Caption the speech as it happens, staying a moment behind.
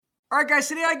All right, guys,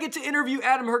 today I get to interview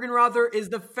Adam Hergenrother, is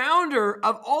the founder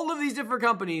of all of these different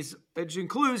companies, which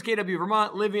includes KW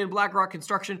Vermont, Livian, BlackRock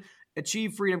Construction,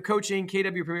 Achieve Freedom Coaching,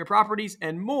 KW Premier Properties,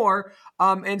 and more.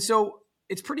 And so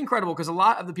it's pretty incredible because a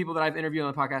lot of the people that I've interviewed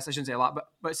on the podcast, I shouldn't say a lot,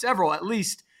 but several at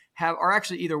least are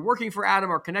actually either working for Adam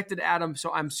or connected to Adam.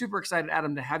 So I'm super excited,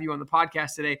 Adam, to have you on the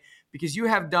podcast today because you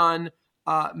have done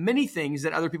many things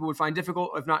that other people would find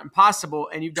difficult, if not impossible.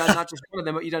 And you've done not just one of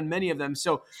them, but you've done many of them.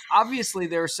 So obviously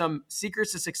there are some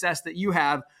secrets to success that you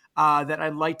have that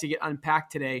I'd like to get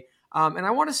unpacked today. And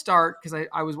I want to start because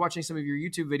I was watching some of your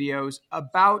YouTube videos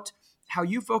about how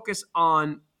you focus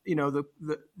on,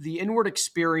 the inward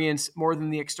experience more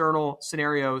than the external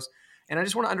scenarios. And I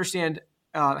just want to understand,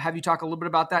 have you talk a little bit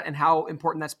about that and how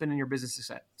important that's been in your business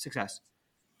success?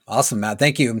 Awesome, Matt.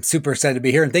 Thank you. I'm super excited to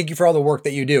be here. And thank you for all the work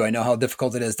that you do. I know how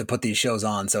difficult it is to put these shows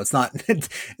on. So it's not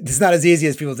as easy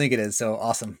as people think it is. So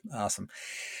awesome.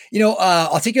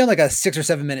 I'll take you on like a 6 or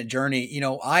 7 minute journey.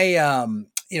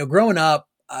 Growing up,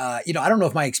 I don't know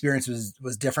if my experience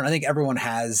was different. I think everyone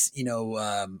has,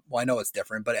 I know it's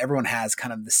different, but everyone has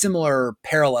kind of the similar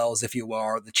parallels, if you will,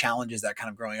 or the challenges that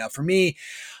kind of growing up. For me,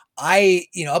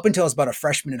 up until I was about a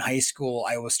freshman in high school,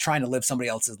 I was trying to live somebody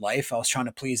else's life. I was trying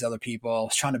to please other people. I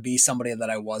was trying to be somebody that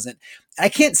I wasn't. I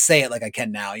can't say it like I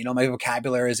can now. My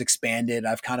vocabulary has expanded.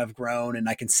 I've kind of grown and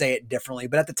I can say it differently.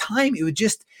 But at the time, it was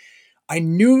just, I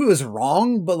knew it was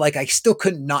wrong, but like I still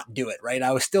couldn't not do it, right?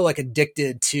 I was still like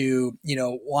addicted to,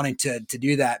 wanting to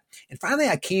do that. And finally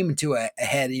I came into a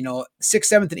head, 6th,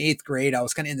 7th, and 8th grade. I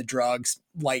was kind of into drugs,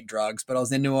 light drugs, but I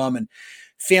was into them and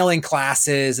failing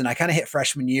classes. And I kind of hit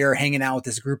freshman year hanging out with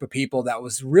this group of people that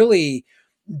was really,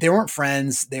 they weren't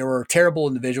friends. They were terrible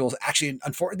individuals. Actually,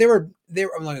 unfortunately,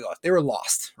 they were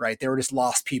lost, right? They were just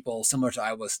lost people similar to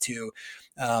I was too.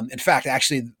 In fact,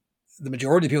 actually, the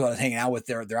majority of the people I was hanging out with,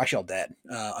 they're actually all dead,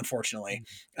 unfortunately,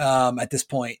 at this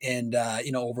point. And,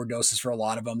 overdoses for a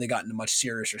lot of them. They got into much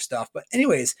seriouser stuff. But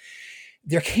anyways,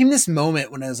 there came this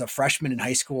moment when I was a freshman in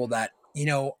high school that,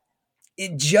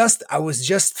 I was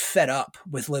just fed up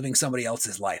with living somebody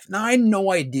else's life. Now, I had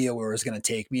no idea where it was going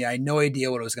to take me. I had no idea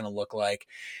what it was going to look like.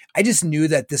 I just knew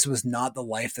that this was not the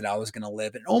life that I was going to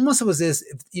live. And almost it was this,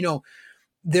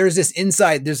 there's this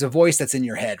inside, there's a voice that's in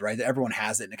your head, right? That everyone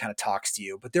has it and it kind of talks to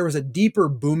you. But there was a deeper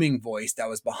booming voice that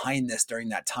was behind this during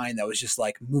that time that was just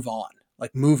like, move on.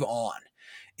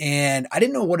 And I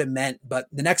didn't know what it meant, but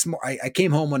the next morning I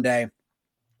came home one day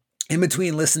in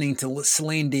between listening to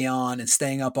Celine Dion and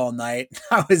staying up all night.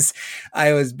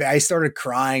 I started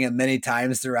crying many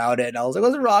times throughout it. And I was like,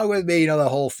 what's wrong with me? The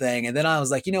whole thing. And then I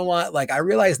was like, you know what? Like I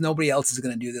realized nobody else is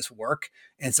going to do this work.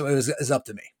 And so it was up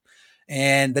to me.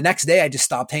 And the next day I just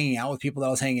stopped hanging out with people that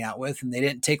I was hanging out with, and they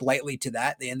didn't take lightly to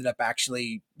that. They ended up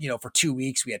actually, for 2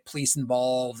 weeks we had police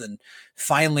involved. And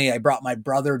finally I brought my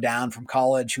brother down from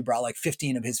college who brought like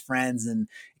 15 of his friends, and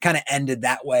it kind of ended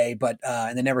that way, but,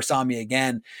 and they never saw me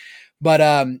again. But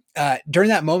during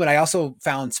that moment, I also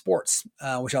found sports,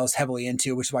 which I was heavily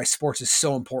into, which is why sports is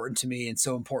so important to me and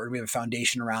so important. We have a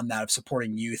foundation around that of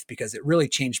supporting youth because it really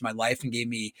changed my life and gave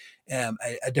me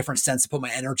a different sense to put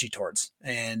my energy towards.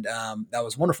 And that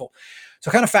was wonderful. So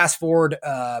kind of fast forward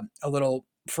a little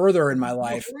further in my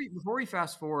life. Before we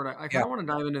fast forward, I kind of want to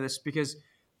dive into this because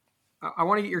I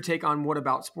want to get your take on what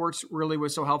about sports really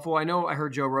was so helpful. I know I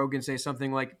heard Joe Rogan say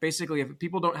something like, basically, if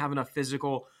people don't have enough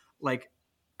physical,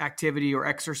 activity or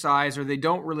exercise, or they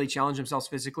don't really challenge themselves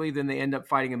physically, then they end up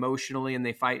fighting emotionally and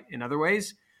they fight in other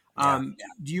ways. Do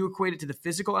you equate it to the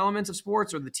physical elements of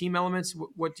sports or the team elements?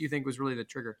 What do you think was really the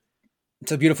trigger?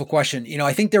 It's a beautiful question.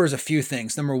 I think there was a few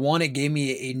things. Number one, it gave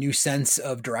me a new sense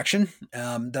of direction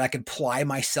that I could apply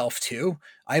myself to.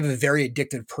 I have a very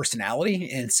addictive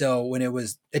personality. And so when it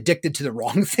was addicted to the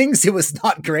wrong things, it was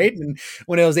not great. And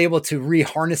when I was able to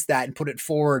reharness that and put it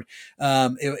forward,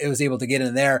 it was able to get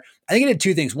in there. I think it did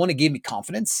two things. One, it gave me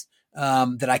confidence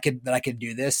that I could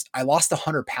do this. I lost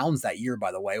 100 pounds that year,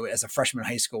 by the way, as a freshman in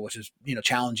high school, which is,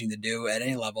 challenging to do at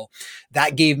any level.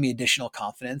 That gave me additional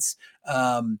confidence.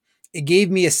 It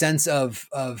gave me a sense of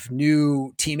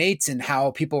new teammates and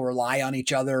how people rely on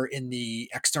each other in the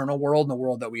external world, in the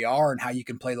world that we are, and how you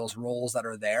can play those roles that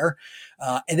are there.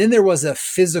 And then there was a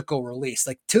physical release.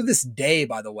 Like to this day,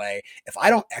 by the way, if I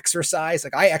don't exercise,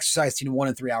 like I exercise 1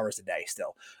 and 3 hours a day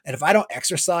still. And if I don't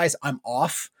exercise, I'm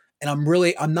off. And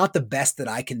I'm not the best that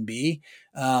I can be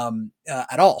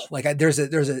at all. Like there's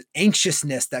an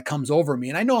anxiousness that comes over me,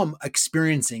 and I know I'm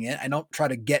experiencing it. I don't try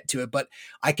to get to it, but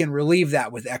I can relieve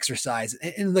that with exercise.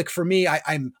 And like for me, I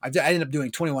ended up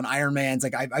doing 21 Ironmans.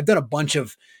 Like I've done a bunch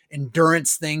of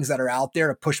endurance things that are out there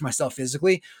to push myself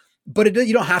physically. but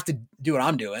you don't have to do what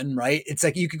I'm doing, right? It's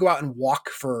like you could go out and walk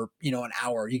for, an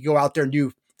hour. You could go out there and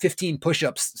do 15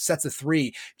 push-ups, sets of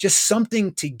 3, just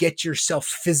something to get yourself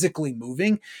physically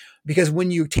moving. Because when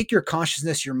you take your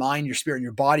consciousness, your mind, your spirit, and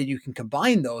your body, you can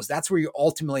combine those. That's where you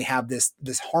ultimately have this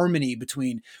harmony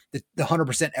between the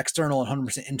 100% external and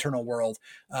 100% internal world.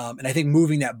 And I think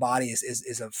moving that body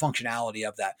is a functionality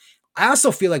of that. I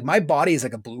also feel like my body is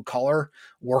like a blue collar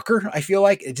worker. I feel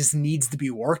like it just needs to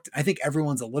be worked. I think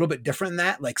everyone's a little bit different in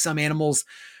that. Like some animals,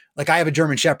 like I have a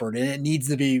German Shepherd and it needs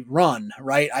to be run,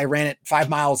 right? I ran it 5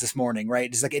 miles this morning,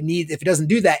 right? Just like if it doesn't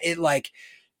do that, it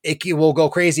will go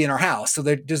crazy in our house. So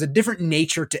there's a different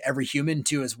nature to every human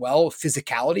too, as well,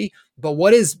 physicality. But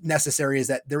what is necessary is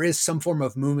that there is some form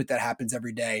of movement that happens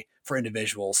every day for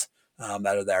individuals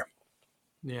that are there.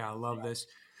 Yeah, I love this.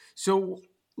 So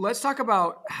let's talk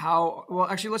about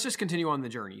let's just continue on the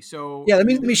journey. So yeah, let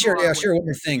me share one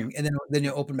more thing, and then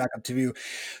you'll open back up to you.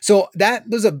 So that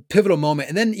was a pivotal moment.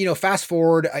 And then, fast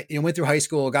forward, I went through high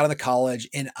school, got into college,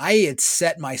 and I had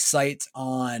set my sights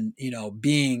on,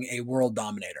 being a world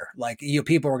dominator. Like,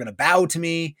 people were going to bow to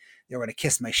me. They were going to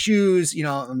kiss my shoes.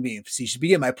 You should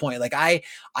begin my point. Like I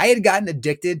had gotten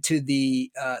addicted to the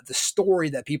story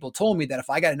that people told me that if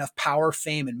I got enough power,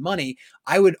 fame, and money,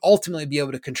 I would ultimately be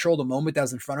able to control the moment that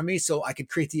was in front of me, so I could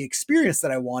create the experience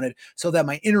that I wanted, so that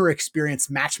my inner experience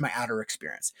matched my outer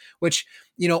experience. Which,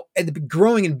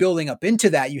 growing and building up into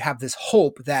that, you have this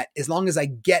hope that as long as I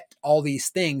get all these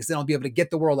things, then I'll be able to get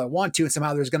the world I want to, and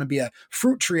somehow there's going to be a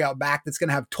fruit tree out back that's going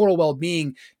to have total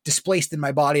well-being displaced in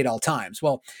my body at all times.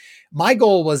 Well, my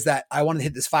goal was that I wanted to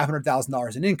hit this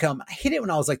 $500,000 in income. I hit it when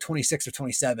I was like 26 or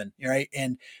 27, right?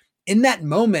 And in that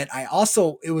moment,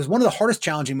 it was one of the hardest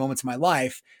challenging moments of my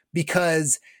life,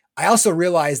 because I also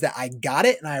realized that I got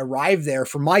it and I arrived there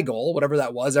for my goal, whatever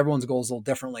that was. Everyone's goal is a little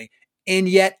differently. And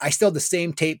yet I still had the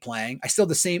same tape playing. I still had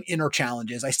the same inner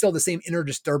challenges. I still had the same inner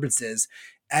disturbances,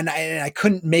 and I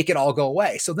couldn't make it all go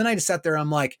away. So then I just sat there and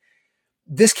I'm like,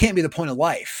 this can't be the point of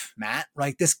life, Matt.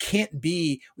 Like,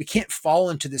 we can't fall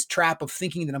into this trap of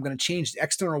thinking that I'm going to change the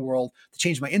external world to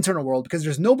change my internal world, because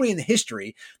there's nobody in the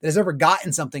history that has ever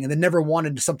gotten something and then never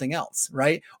wanted something else,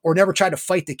 right? Or never tried to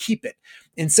fight to keep it.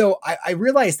 And so I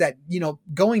realized that,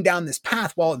 going down this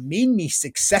path, while it made me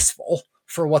successful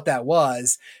for what that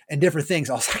was and different things,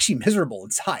 I was actually miserable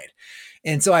inside.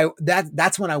 And so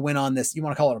that's when I went on this, you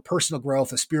want to call it a personal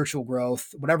growth, a spiritual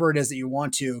growth, whatever it is that you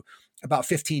want to, about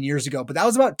 15 years ago. But that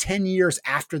was about 10 years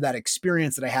after that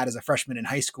experience that I had as a freshman in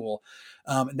high school.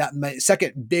 That my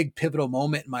second big pivotal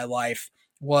moment in my life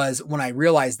was when I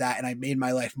realized that, and I made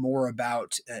my life more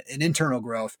about an internal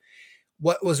growth.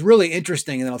 What was really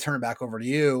interesting, and then I'll turn it back over to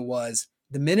you, was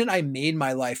the minute I made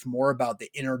my life more about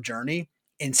the inner journey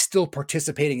and still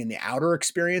participating in the outer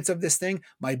experience of this thing,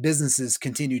 my businesses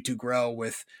continue to grow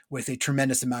with a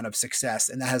tremendous amount of success.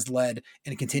 And that has led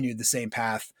and continued the same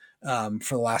path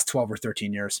for the last 12 or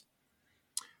 13 years.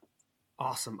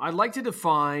 Awesome. I'd like to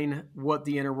define what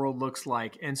the inner world looks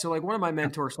like. And so, like, one of my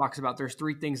mentors talks about, there's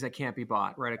 3 things that can't be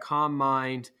bought, right? A calm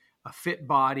mind, a fit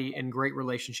body, and great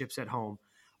relationships at home.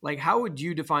 Like, how would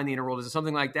you define the inner world? Is it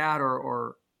something like that,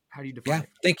 or how do you define it?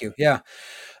 Thank you. Yeah.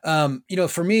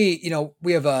 For me,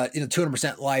 we have a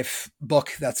 200% Life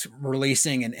book that's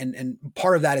releasing, and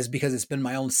part of that is because it's been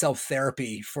my own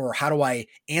self-therapy for how do I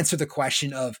answer the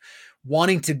question of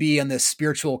wanting to be on this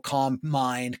spiritual calm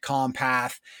mind, calm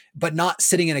path, but not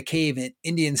sitting in a cave in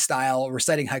Indian style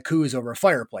reciting haikus over a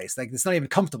fireplace. Like, it's not even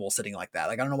comfortable sitting like that.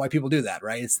 Like, I don't know why people do that,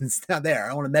 right? It's not there.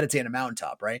 I want to meditate on a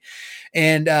mountaintop, right?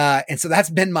 And so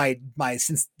that's been my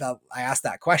since I asked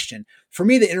that question. For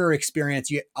me, the inner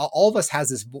experience, all of us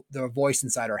has the voice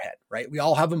inside our head, right? We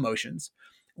all have emotions.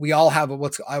 We all have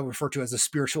what I refer to as a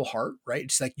spiritual heart, right?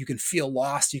 It's like you can feel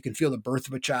lost. You can feel the birth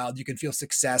of a child. You can feel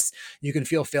success. You can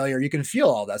feel failure. You can feel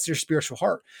all that. It's your spiritual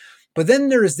heart. But then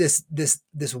there is this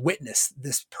witness,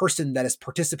 this person that is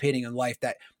participating in life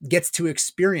that gets to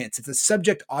experience. It's a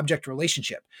subject-object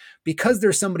relationship, because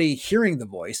there's somebody hearing the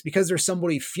voice, because there's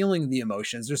somebody feeling the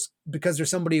emotions, because there's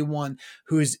somebody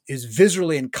who is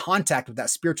visually in contact with that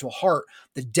spiritual heart,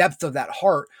 the depth of that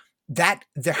heart. That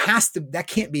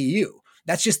can't be you.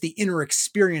 That's just the inner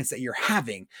experience that you're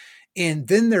having. And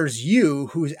then there's you,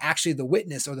 who is actually the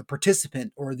witness or the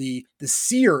participant or the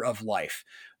seer of life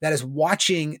that is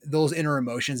watching those inner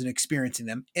emotions and experiencing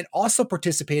them, and also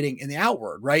participating in the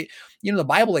outward, right? The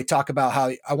Bible, they talk about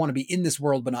how I want to be in this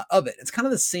world, but not of it. It's kind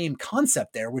of the same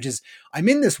concept there, which is I'm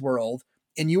in this world,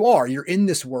 and you're in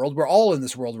this world. We're all in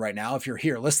this world right now. If you're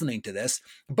here listening to this,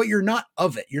 but you're not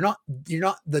of it. You're not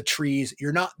the trees.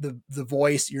 You're not the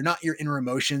voice. You're not your inner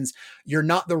emotions. You're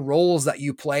not the roles that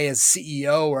you play as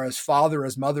CEO or as father,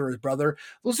 as mother, as brother.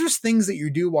 Those are just things that you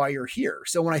do while you're here.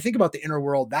 So when I think about the inner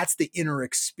world, that's the inner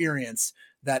experience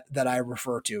that I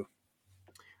refer to.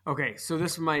 Okay. So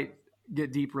this might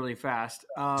get deep really fast.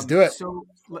 Let's do it.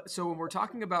 So when we're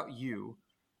talking about you,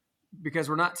 because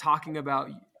we're not talking about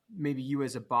maybe you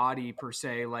as a body per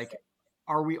se, like,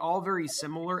 are we all very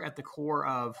similar at the core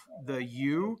of the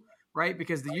you, right?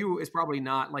 Because the you is probably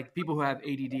not like people who have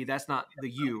ADD. That's not the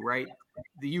you, right?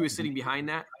 The you is sitting behind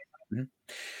that. Mm-hmm.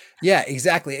 Yeah,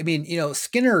 exactly. I mean,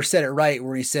 Skinner said it right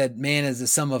where he said, man is the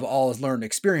sum of all his learned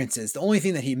experiences. The only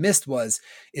thing that he missed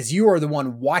is you are the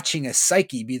one watching a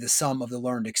psyche be the sum of the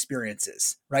learned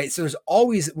experiences, right? So there's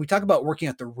always, we talk about working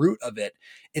at the root of it.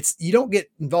 You don't get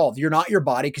involved. You're not your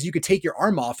body because you could take your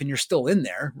arm off and you're still in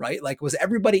there, right? Like, was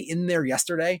everybody in there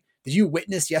yesterday? Did you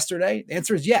witness yesterday? The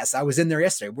answer is yes. I was in there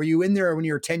yesterday. Were you in there when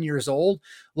you were 10 years old,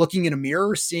 looking in a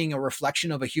mirror, seeing a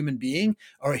reflection of a human being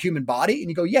or a human body? And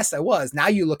you go, yes, I was. Now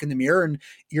you look in the mirror and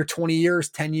you're 20 years,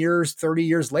 10 years, 30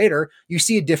 years later, you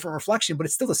see a different reflection, but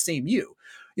it's still the same you.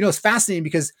 It's fascinating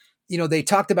because, they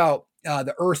talked about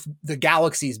the Earth, the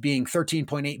galaxies being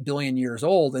 13.8 billion years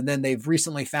old. And then they've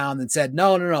recently found and said,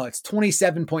 no, it's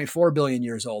 27.4 billion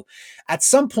years old. At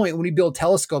some point, when we build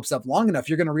telescopes up long enough,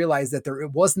 you're going to realize that there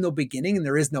was no beginning and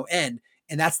there is no end.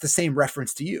 And that's the same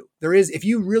reference to you. There is, if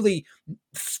you really,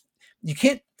 you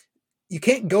can't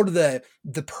go to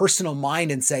the personal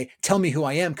mind and say, tell me who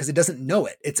I am, because it doesn't know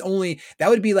it. That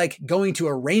would be like going to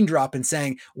a raindrop and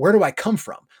saying, where do I come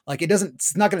from? Like,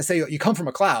 it's not going to say you come from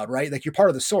a cloud, right? Like, you're part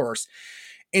of the source.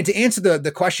 And to answer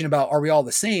the question about, are we all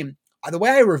the same? The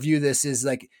way I review this is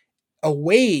like, a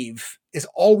wave is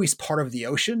always part of the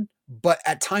ocean, but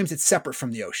at times it's separate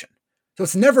from the ocean. So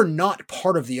it's never not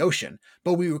part of the ocean,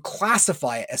 but we would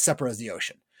classify it as separate as the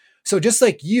ocean. So just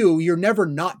like you're never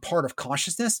not part of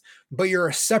consciousness, but you're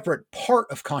a separate part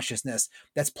of consciousness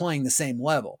that's playing the same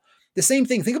level. The same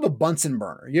thing, think of a Bunsen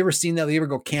burner. You ever seen that? You ever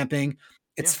go camping?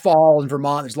 It's fall in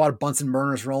Vermont. There's a lot of Bunsen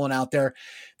burners rolling out there.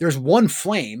 There's one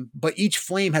flame, but each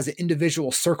flame has an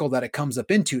individual circle that it comes up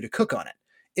into to cook on it.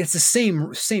 It's the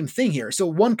same thing here. So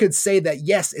one could say that,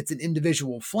 yes, it's an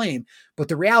individual flame, but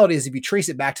the reality is if you trace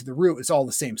it back to the root, it's all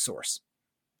the same source.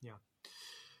 Yeah.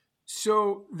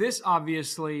 So this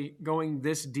obviously going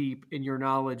this deep in your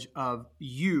knowledge of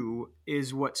you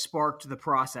is what sparked the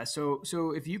process.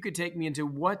 So if you could take me into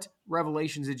what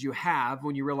revelations did you have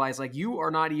when you realized like you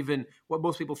are not even what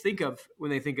most people think of when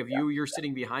they think of you, you're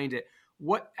sitting behind it.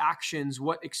 What actions,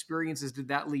 what experiences did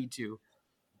that lead to?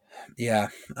 Yeah.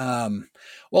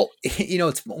 Well,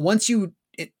 it's once you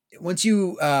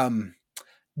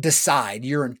decide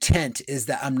your intent is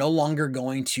that I'm no longer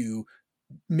going to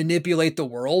manipulate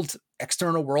the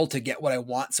external world to get what I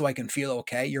want so I can feel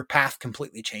okay, your path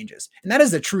completely changes. And that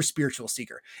is a true spiritual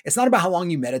seeker. It's not about how long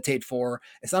you meditate for.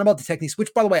 It's not about the techniques,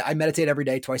 which, by the way, I meditate every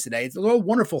day, twice a day. It's all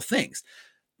wonderful things.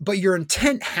 But your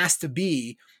intent has to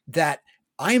be that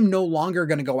I am no longer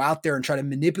going to go out there and try to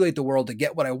manipulate the world to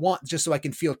get what I want just so I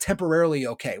can feel temporarily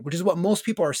okay, which is what most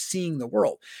people are seeing the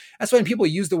world. That's why when people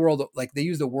use the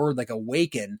word like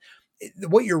awaken,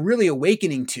 what you're really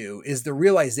awakening to is the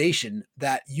realization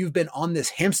that you've been on this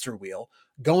hamster wheel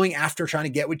going after trying to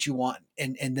get what you want.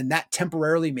 And then that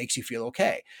temporarily makes you feel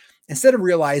okay. Instead of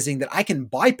realizing that I can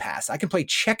play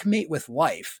checkmate with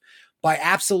life by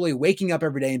absolutely waking up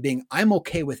every day and being, I'm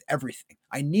okay with everything.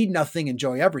 I need nothing,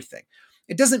 enjoy everything.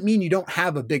 It doesn't mean you don't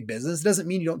have a big business. It doesn't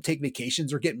mean you don't take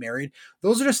vacations or get married.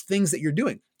 Those are just things that you're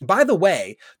doing. By the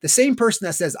way, the same person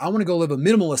that says, I want to go live a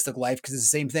minimalistic life because it's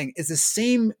the same thing, it's the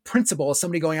same principle as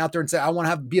somebody going out there and say, I want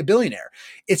to be a billionaire.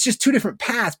 It's just two different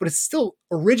paths, but it still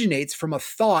originates from a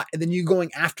thought and then you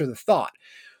going after the thought.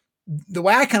 The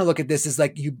way I kind of look at this is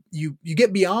like you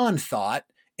get beyond thought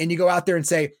and you go out there and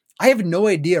say, I have no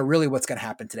idea really what's going to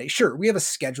happen today. Sure, we have a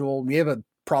schedule. We have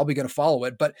probably going to follow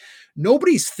it, but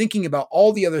nobody's thinking about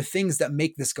all the other things that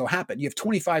make this go happen. You have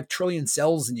 25 trillion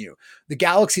cells in you. The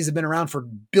galaxies have been around for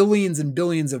billions and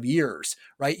billions of years,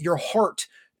 right? Your heart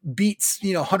beats,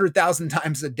 100,000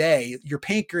 times a day. Your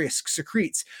pancreas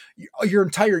secretes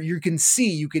you can see,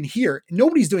 you can hear.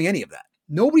 Nobody's doing any of that.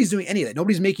 Nobody's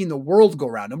making the world go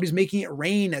round. Nobody's making it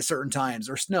rain at certain times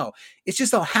or snow. It's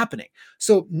just all happening.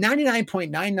 So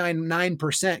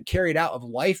 99.999% carried out of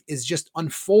life is just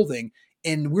unfolding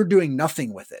and we're doing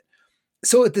nothing with it.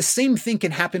 So the same thing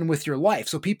can happen with your life.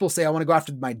 So people say, I want to go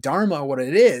after my dharma or what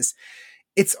it is.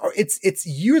 it's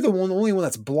you're the only one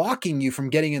that's blocking you from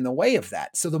getting in the way of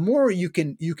that. So the more you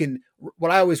can,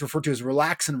 what I always refer to as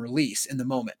relax and release in the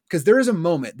moment, because there is a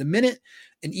moment, the minute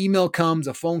an email comes,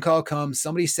 a phone call comes,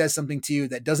 somebody says something to you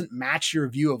that doesn't match your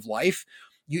view of life,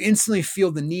 you instantly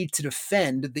feel the need to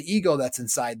defend the ego that's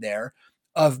inside there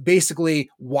of basically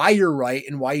why you're right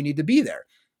and why you need to be there.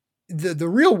 The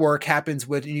real work happens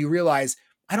when you realize,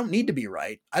 I don't need to be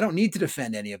right. I don't need to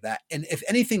defend any of that. And if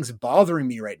anything's bothering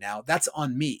me right now, that's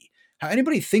on me. How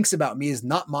anybody thinks about me is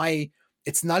not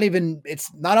it's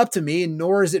not up to me,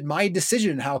 nor is it my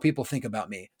decision how people think about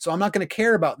me. So I'm not going to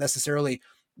care about necessarily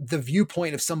the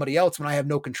viewpoint of somebody else when I have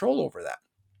no control over that.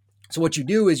 So what you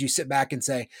do is you sit back and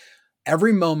say,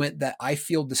 every moment that I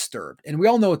feel disturbed, and we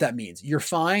all know what that means. You're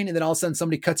fine. And then all of a sudden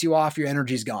somebody cuts you off. Your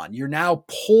energy's gone. You're now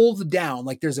pulled down.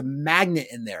 Like there's a magnet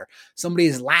in there. Somebody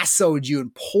has lassoed you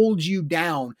and pulled you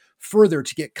down further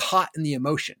to get caught in the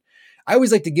emotion. I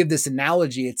always like to give this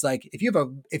analogy. It's like, if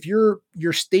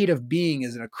your state of being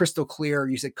is in a crystal clear,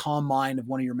 you said calm mind, of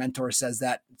one of your mentors says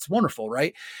that, it's wonderful,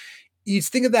 right? You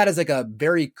think of that as like a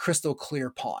very crystal clear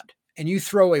pond, and you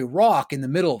throw a rock in the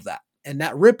middle of that, and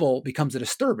that ripple becomes a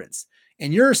disturbance.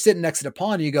 And you're sitting next to the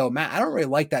pond and you go, man, I don't really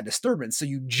like that disturbance. So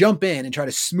you jump in and try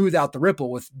to smooth out the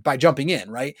ripple by jumping in,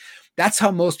 right? That's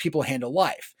how most people handle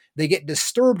life. They get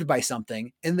disturbed by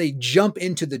something and they jump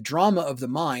into the drama of the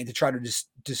mind to try to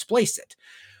displace it.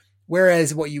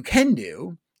 Whereas what you can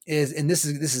do is, and this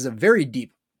is a very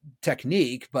deep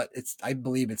technique, but I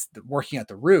believe it's working at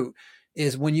the root,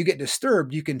 is when you get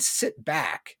disturbed, you can sit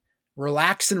back,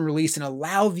 relax and release, and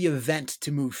allow the event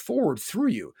to move forward through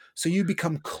you. So you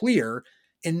become clear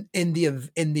and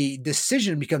the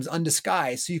decision becomes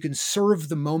undisguised, so you can serve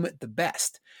the moment the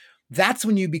best. That's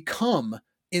when you become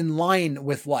in line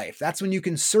with life. That's when you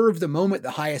can serve the moment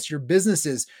the highest. Your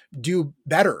businesses do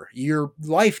better. Your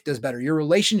life does better. Your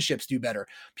relationships do better,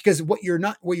 because what you're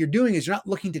doing is you're not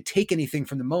looking to take anything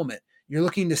from the moment. You're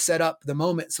looking to set up the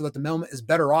moment so that the moment is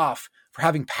better off for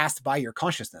having passed by your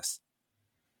consciousness.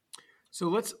 So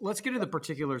let's get into the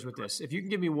particulars with this. If you can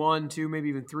give me 1, 2, maybe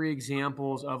even 3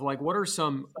 examples of like, what are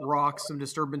some rocks, some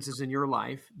disturbances in your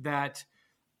life that,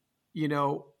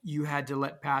 you had to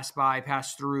let pass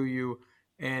through you,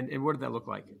 and what did that look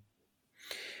like?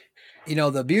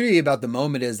 The beauty about the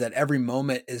moment is that every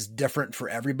moment is different for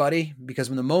everybody, because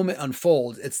when the moment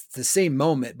unfolds, it's the same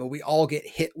moment, but we all get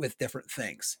hit with different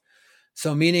things.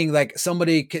 So meaning like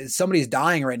somebody's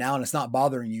dying right now and it's not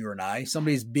bothering you or I.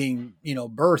 Somebody's being,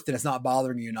 birthed and it's not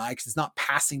bothering you and I, because it's not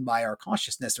passing by our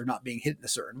consciousness or not being hit in a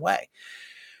certain way.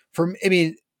 I'll give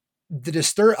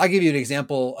you an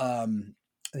example.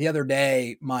 The other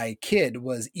day, my kid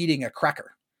was eating a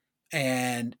cracker,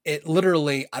 and it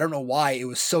literally, I don't know why, it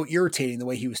was so irritating the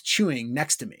way he was chewing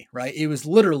next to me, right? It was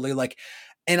literally like,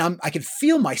 and I could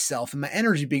feel myself and my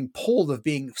energy being pulled of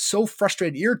being so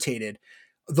frustrated, irritated,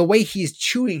 the way he's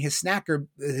chewing his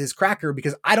cracker,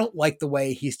 because I don't like the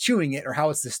way he's chewing it or how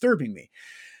it's disturbing me.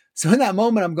 So in that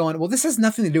moment, I'm going, well, this has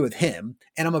nothing to do with him.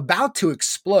 And I'm about to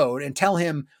explode and tell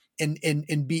him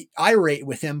and be irate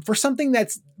with him for something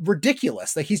that's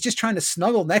ridiculous. Like he's just trying to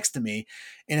snuggle next to me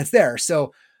and it's there.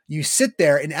 So you sit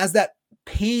there, and as that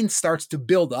pain starts to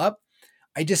build up,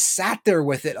 I just sat there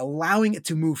with it, allowing it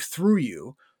to move through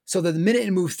you. So that the minute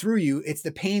it moves through you, it's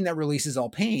the pain that releases all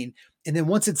pain. And then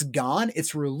once it's gone,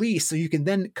 it's released. So you can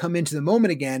then come into the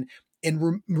moment again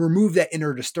and remove that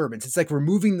inner disturbance. It's like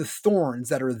removing the thorns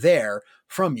that are there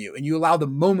from you, and you allow the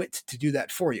moment to do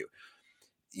that for you.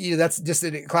 That's just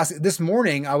a classic. This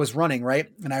morning I was running, right?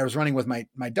 And I was running with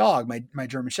my dog, my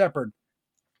German Shepherd,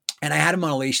 and I had him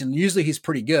on a leash, and usually he's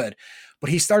pretty good, but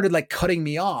he started like cutting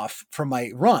me off from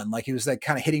my run. Like he was like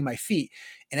kind of hitting my feet.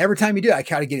 And every time he did, I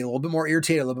kind of get a little bit more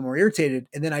irritated.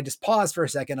 And then I just paused for a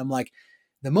second. I'm like,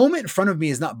 the moment in front of me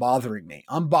is not bothering me.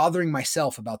 I'm bothering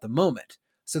myself about the moment.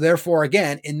 So therefore,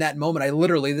 again, in that moment, I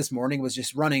literally this morning was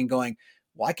just running going,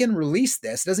 well, I can release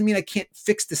this. It doesn't mean I can't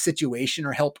fix the situation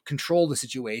or help control the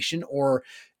situation or,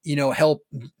 help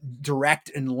direct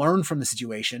and learn from the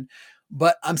situation.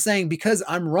 But I'm saying, because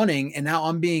I'm running and now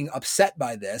I'm being upset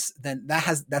by this, then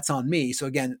that's on me. So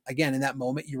again, in that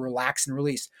moment, you relax and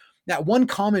release. Now, one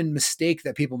common mistake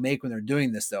that people make when they're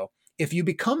doing this, though, if you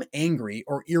become angry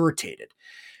or irritated,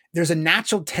 there's a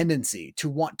natural tendency to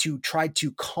want to try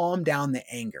to calm down the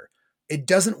anger. It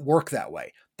doesn't work that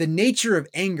way. The nature of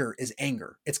anger is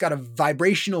anger. It's got a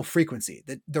vibrational frequency.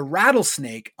 The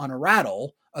rattlesnake on a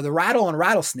rattle, or the rattle on a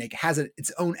rattlesnake has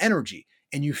its own energy,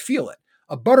 and you feel it.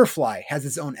 A butterfly has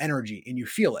its own energy, and you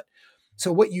feel it.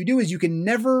 So what you do is you can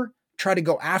never try to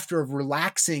go after of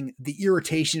relaxing the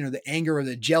irritation or the anger or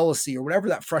the jealousy or whatever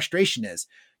that frustration is.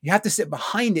 You have to sit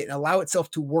behind it and allow itself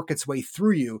to work its way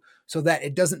through you so that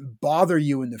it doesn't bother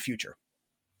you in the future.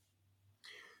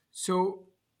 So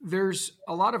there's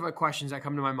a lot of questions that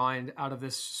come to my mind out of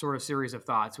this sort of series of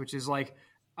thoughts, which is like,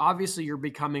 obviously you're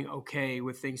becoming okay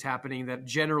with things happening that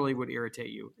generally would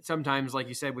irritate you. Sometimes, like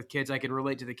you said, with kids, I can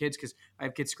relate to the kids because I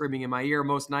have kids screaming in my ear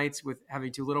most nights with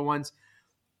having two little ones.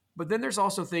 But then there's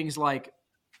also things like,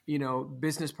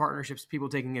 business partnerships, people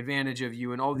taking advantage of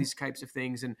you and all these types of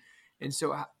things. And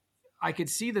so I could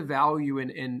see the value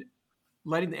in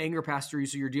letting the anger pass through you.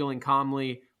 So you're dealing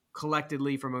calmly,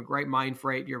 collectedly from a right mind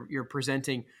frame. You're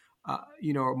presenting,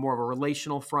 more of a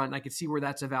relational front. And I could see where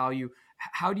that's a value.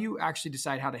 How do you actually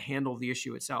decide how to handle the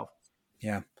issue itself?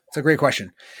 Yeah, it's a great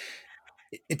question.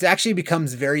 It actually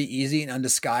becomes very easy and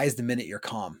undisguised the minute you're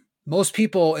calm. Most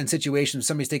people in situations,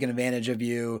 somebody's taking advantage of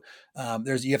you.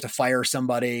 You have to fire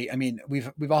somebody. I mean,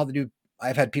 we've all had to do.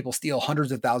 I've had people steal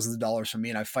hundreds of thousands of dollars from me,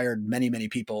 and I've fired many, many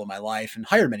people in my life and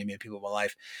hired many, many people in my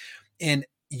life. And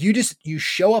you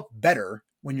show up better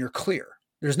when you're clear.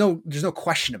 There's no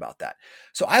question about that.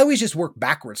 So I always just work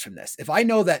backwards from this. If I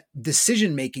know that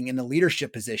decision-making in a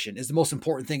leadership position is the most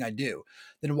important thing I do,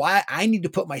 then why I need to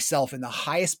put myself in the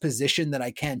highest position that I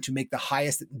can to make the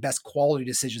highest and best quality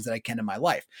decisions that I can in my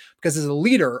life. Because as a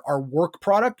leader, our work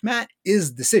product, Matt,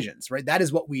 is decisions, right? That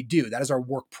is what we do. That is our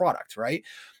work product, right?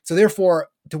 So therefore,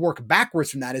 to work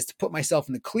backwards from that is to put myself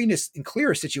in the cleanest and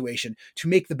clearest situation to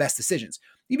make the best decisions.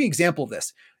 Give me an example of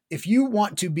this. If you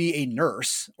want to be a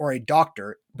nurse or a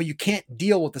doctor, but you can't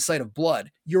deal with the sight of blood,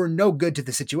 you're no good to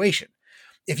the situation.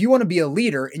 If you want to be a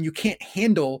leader and you can't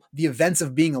handle the events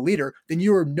of being a leader, then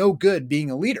you're no good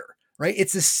being a leader, right?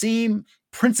 It's the same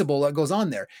principle that goes on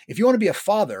there. If you want to be a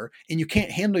father and you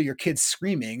can't handle your kids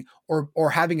screaming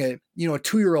or having a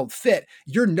 2-year-old fit,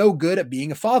 you're no good at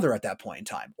being a father at that point in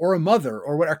time, or a mother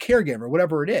or a caregiver,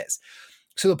 whatever it is.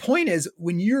 So the point is,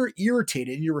 when you're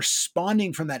irritated and you're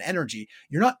responding from that energy,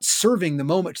 you're not serving the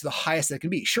moment to the highest that it can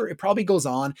be. Sure, it probably goes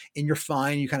on and you're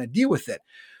fine. You kind of deal with it.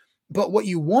 But what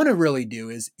you want to really do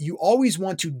is you always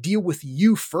want to deal with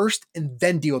you first and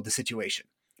then deal with the situation.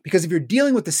 Because if you're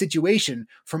dealing with the situation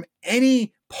from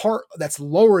any part that's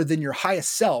lower than your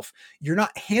highest self, you're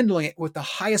not handling it with the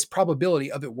highest probability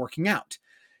of it working out.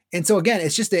 And so again,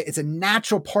 it's a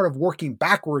natural part of working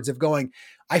backwards of going,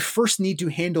 I first need to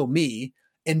handle me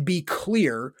and be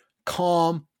clear,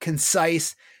 calm,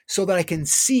 concise, so that I can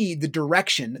see the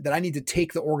direction that I need to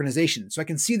take the organization. So I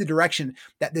can see the direction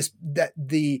that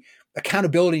the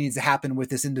accountability needs to happen with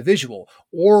this individual,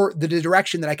 or the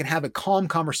direction that I can have a calm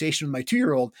conversation with my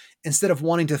 2-year-old instead of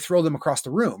wanting to throw them across the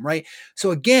room. Right.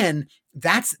 So again,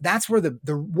 that's where the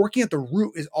working at the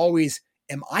root is always,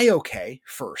 am I okay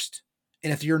first?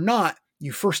 And if you're not,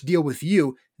 you first deal with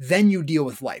you, then you deal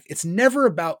with life. It's never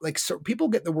about people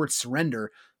get the word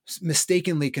surrender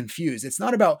mistakenly confused. It's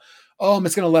not about, oh, I'm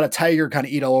just going to let a tiger kind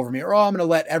of eat all over me, or, oh, I'm going to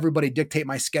let everybody dictate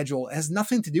my schedule. It has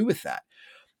nothing to do with that.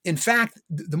 In fact,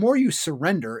 the more you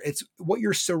surrender, it's what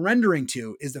you're surrendering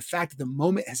to is the fact that the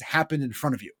moment has happened in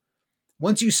front of you.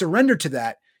 Once you surrender to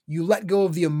that, you let go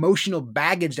of the emotional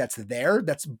baggage that's there,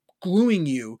 that's gluing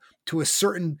you to a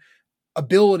certain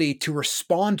ability to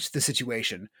respond to the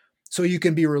situation, so you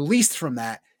can be released from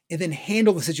that and then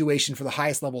handle the situation for the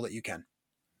highest level that you can.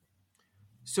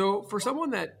 So for someone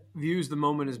that views the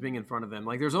moment as being in front of them,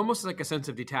 like there's almost like a sense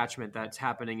of detachment that's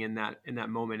happening in that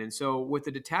moment. And so with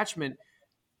the detachment,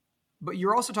 but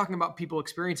you're also talking about people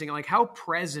experiencing it, like how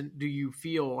present do you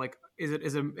feel? Like, is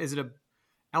it a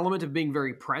element of being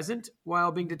very present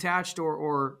while being detached,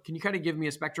 or can you kind of give me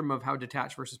a spectrum of how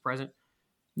detached versus present?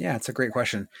 Yeah, it's a great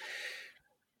question.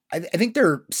 I think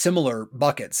they're similar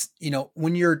buckets.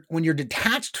 When you're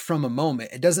detached from a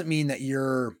moment, it doesn't mean that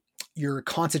you're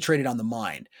concentrated on the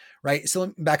mind, right? So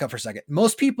let me back up for a second.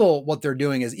 Most people, what they're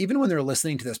doing is, even when they're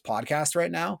listening to this podcast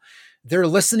right now, they're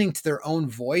listening to their own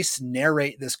voice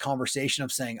narrate this conversation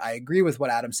of saying, I agree with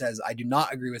what Adam says. I do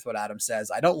not agree with what Adam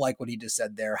says. I don't like what he just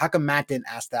said there. How come Matt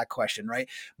didn't ask that question, right?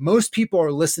 Most people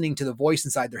are listening to the voice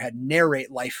inside their head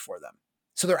narrate life for them.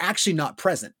 So they're actually not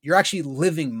present. You're actually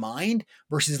living mind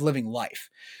versus living life.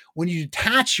 When you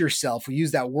detach yourself, we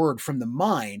use that word, from the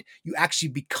mind, you actually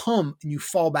become and you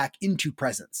fall back into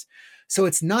presence. So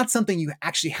it's not something you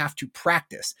actually have to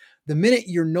practice. The minute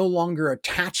you're no longer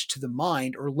attached to the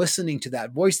mind or listening to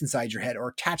that voice inside your head or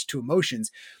attached to emotions,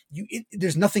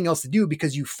 there's nothing else to do,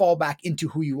 because you fall back into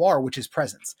who you are, which is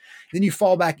presence. Then you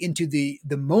fall back into the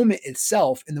moment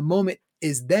itself, and the moment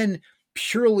is then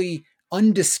purely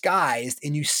undisguised,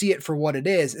 and you see it for what it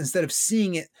is instead of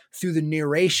seeing it through the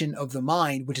narration of the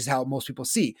mind, which is how most people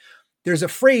see. There's a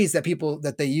phrase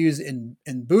that they use in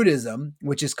Buddhism,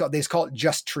 which is called, they call it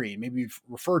just tree. Maybe you've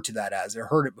referred to that as or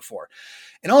heard it before.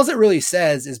 And all it really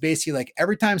says is basically like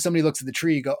every time somebody looks at the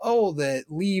tree, you go, oh, the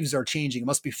leaves are changing. It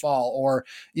must be fall. Or,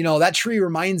 that tree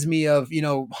reminds me of,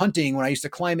 hunting when I used to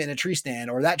climb it in a tree stand,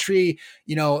 or that tree,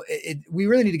 we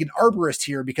really need to get an arborist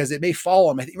here because it may fall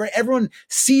on my right. Everyone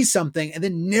sees something and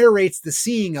then narrates the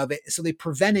seeing of it. So they're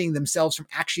preventing themselves from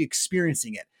actually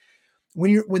experiencing it.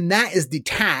 When that is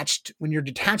detached, when you're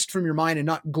detached from your mind and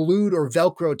not glued or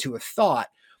Velcro to a thought,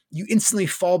 you instantly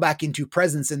fall back into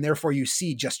presence, and therefore you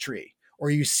see just tree, or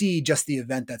you see just the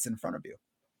event that's in front of you.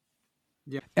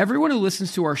 Yeah. Everyone who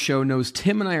listens to our show knows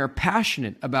Tim and I are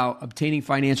passionate about obtaining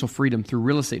financial freedom through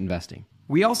real estate investing.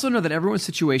 We also know that everyone's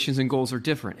situations and goals are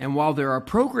different, and while there are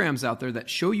programs out there that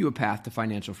show you a path to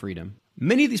financial freedom,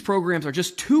 many of these programs are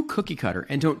just too cookie cutter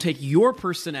and don't take your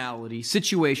personality,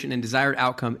 situation, and desired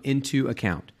outcome into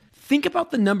account. Think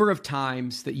about the number of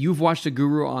times that you've watched a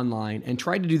guru online and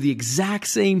tried to do the exact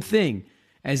same thing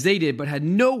as they did, but had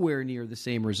nowhere near the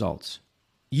same results.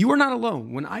 You are not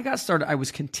alone. When I got started, I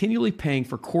was continually paying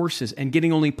for courses and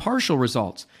getting only partial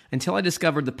results until I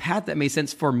discovered the path that made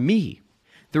sense for me.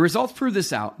 The results prove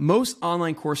this out. Most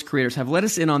online course creators have let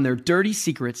us in on their dirty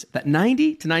secrets that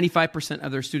 90 to 95%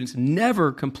 of their students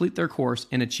never complete their course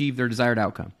and achieve their desired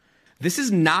outcome. This is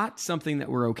not something that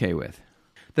we're okay with.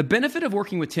 The benefit of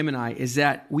working with Tim and I is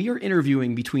that we are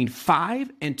interviewing between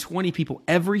 5 and 20 people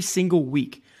every single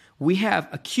week. We have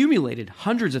accumulated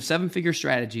hundreds of seven-figure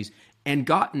strategies and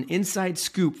gotten inside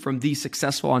scoop from these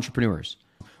successful entrepreneurs.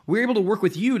 We're able to work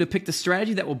with you to pick the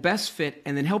strategy that will best fit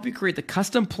and then help you create the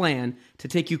custom plan to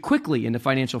take you quickly into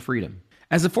financial freedom.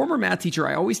 As a former math teacher,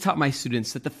 I always taught my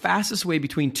students that the fastest way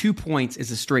between 2 points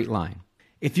is a straight line.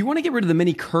 If you want to get rid of the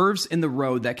many curves in the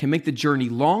road that can make the journey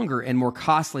longer and more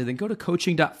costly, then go to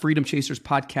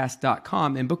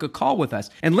coaching.freedomchaserspodcast.com and book a call with us.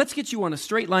 And let's get you on a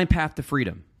straight line path to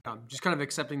freedom. Just kind of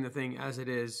accepting the thing as it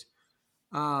is.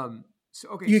 You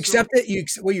accept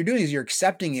it. What you're doing is you're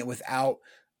accepting it without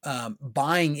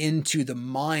buying into the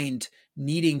mind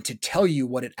needing to tell you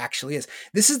what it actually is.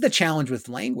 This is the challenge with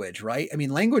language, right? I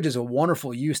mean, language is a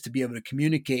wonderful use to be able to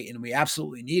communicate, and we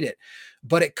absolutely need it,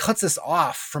 but it cuts us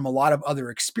off from a lot of other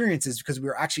experiences because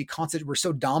we're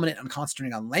so dominant on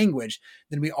concentrating on language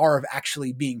than we are of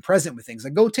actually being present with things.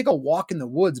 Like go take a walk in the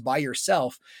woods by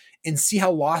yourself and see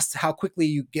how quickly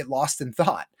you get lost in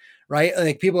thought, right?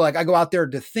 Like people are like, I go out there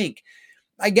to think.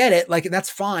 I get it. Like, that's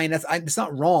fine. It's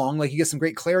not wrong. Like you get some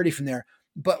great clarity from there,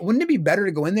 but wouldn't it be better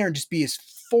to go in there and just be as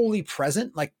fully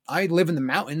present? Like I live in the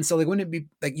mountains. So like, wouldn't it be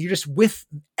like, you're just with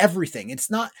everything.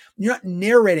 You're not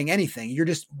narrating anything. You're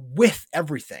just with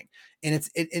everything. And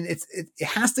it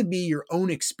has to be your own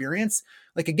experience.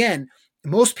 Like, again,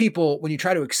 most people, when you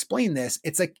try to explain this,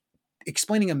 it's like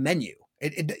explaining a menu.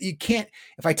 You can't,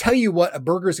 if I tell you what a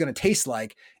burger is going to taste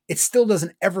like, it still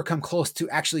doesn't ever come close to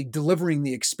actually delivering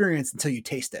the experience until you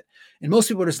taste it. And most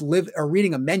people just are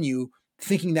reading a menu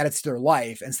thinking that it's their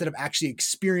life instead of actually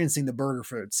experiencing the burger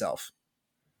for itself.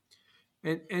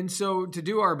 And so to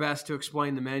do our best to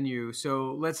explain the menu.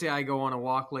 So let's say I go on a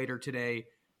walk later today.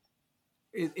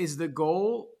 Is the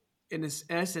goal in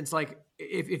essence, like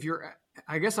if you're,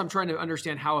 I guess I'm trying to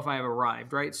understand how, if I have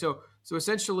arrived, right? So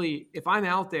essentially if I'm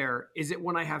out there, is it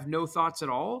when I have no thoughts at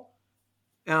all?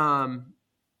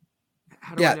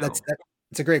 How do I know? That's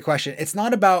a great question. It's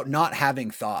not about not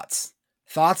having thoughts.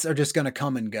 Thoughts are just going to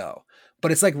come and go,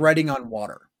 but it's like riding on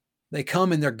water. They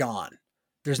come and they're gone.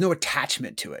 There's no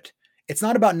attachment to it. It's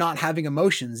not about not having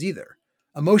emotions either.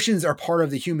 Emotions are part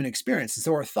of the human experience, and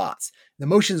so are thoughts. The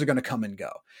emotions are going to come and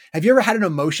go. Have you ever had an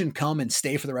emotion come and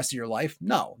stay for the rest of your life?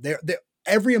 No.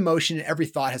 Every emotion and every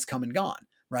thought has come and gone,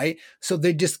 right? So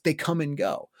they come and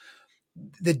go.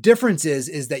 The difference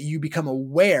is that you become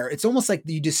aware. It's almost like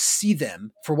you just see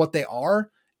them for what they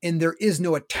are, and there is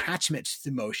no attachment to the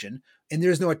emotion, and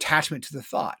there's no attachment to the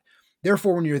thought.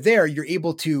 Therefore, when you're there, you're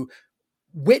able to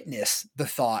witness the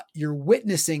thought. You're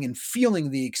witnessing and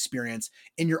feeling the experience,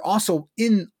 and you're also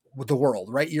in the world,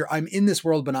 right? I'm in this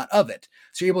world, but not of it.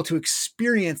 So you're able to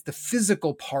experience the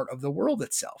physical part of the world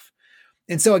itself.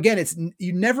 And so again,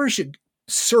 you never should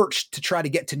search to try to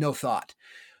get to no thought.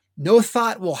 No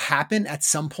thought will happen at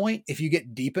some point if you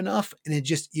get deep enough, and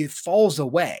it falls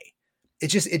away. It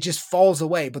just falls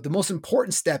away. But the most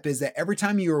important step is that every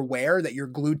time you're aware that you're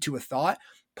glued to a thought,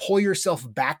 pull yourself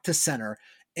back to center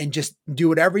and just do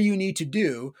whatever you need to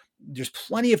do. There's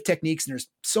plenty of techniques, and there's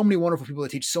so many wonderful people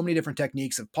that teach so many different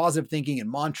techniques of positive thinking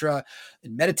and mantra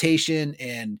and meditation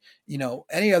and,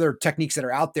 any other techniques that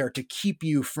are out there to keep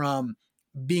you from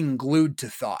being glued to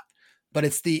thought. But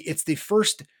it's the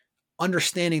first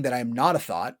understanding that I'm not a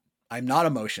thought. I'm not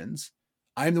emotions.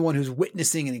 I'm the one who's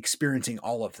witnessing and experiencing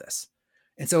all of this.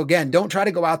 And so again, don't try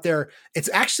to go out there. It's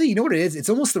actually, you know what it is? It's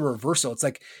almost the reversal. It's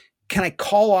like, can I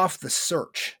call off the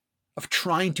search of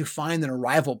trying to find an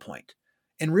arrival point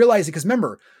and realize it? Because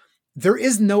remember, there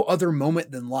is no other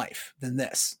moment than life than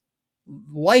this.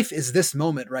 Life is this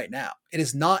moment right now. It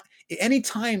is not any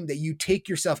time that you take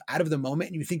yourself out of the moment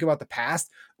and you think about the past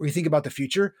or you think about the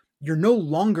future, you're no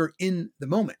longer in the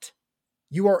moment.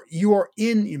 You are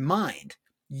in your mind,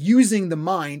 using the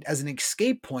mind as an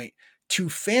escape point to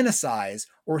fantasize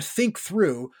or think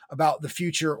through about the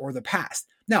future or the past.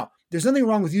 Now, there's nothing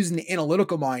wrong with using the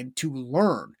analytical mind to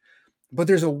learn, but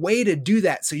there's a way to do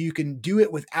that so you can do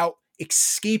it without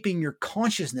escaping your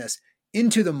consciousness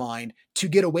into the mind to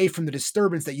get away from the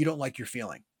disturbance that you don't like you're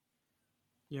feeling.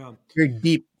 Yeah. Very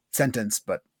deep sentence,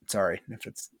 but sorry if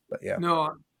it's, but yeah.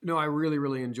 No, I really,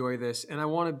 really enjoy this. And I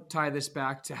want to tie this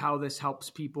back to how this helps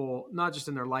people, not just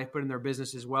in their life, but in their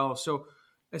business as well. So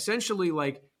essentially,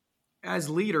 like, as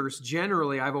leaders,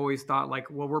 generally, I've always thought like,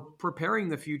 well, we're preparing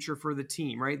the future for the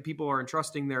team, right? People are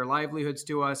entrusting their livelihoods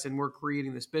to us, and we're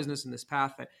creating this business and this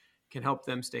path that can help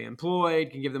them stay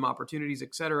employed, can give them opportunities,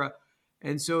 et cetera.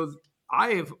 And so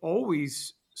I have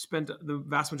always spent the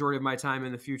vast majority of my time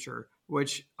in the future,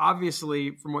 which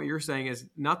obviously, from what you're saying, is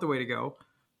not the way to go.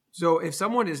 So if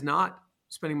someone is not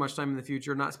spending much time in the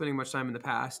future, not spending much time in the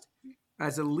past,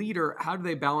 as a leader, how do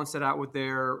they balance that out with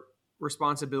their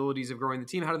responsibilities of growing the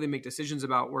team? How do they make decisions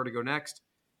about where to go next?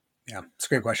 Yeah, it's a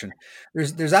great question.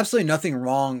 There's absolutely nothing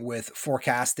wrong with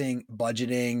forecasting,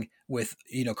 budgeting, with,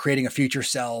 creating a future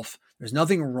self. There's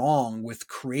nothing wrong with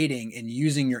creating and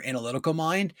using your analytical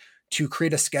mind to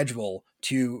create a schedule,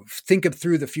 to think of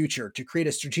through the future, to create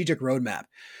a strategic roadmap.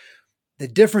 The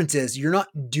difference is you're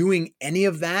not doing any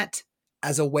of that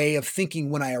as a way of thinking,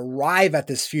 when I arrive at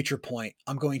this future point,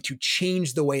 I'm going to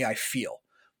change the way I feel.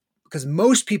 Because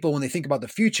most people, when they think about the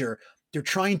future,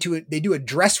 they do a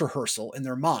dress rehearsal in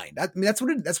their mind.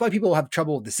 That's why people have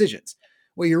trouble with decisions.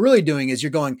 What you're really doing is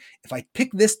you're going, if I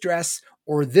pick this dress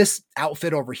or this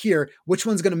outfit over here, which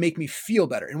one's going to make me feel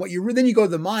better? And then you go to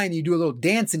the mind, you do a little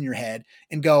dance in your head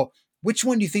and go, which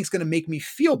one do you think is going to make me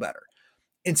feel better?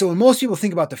 And so when most people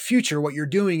think about the future, what you're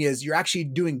doing is you're actually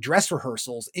doing dress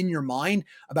rehearsals in your mind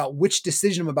about which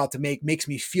decision I'm about to make makes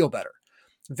me feel better.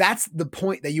 That's the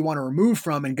point that you want to remove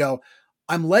from and go,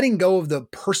 I'm letting go of the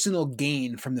personal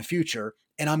gain from the future,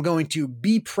 and I'm going to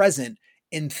be present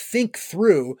and think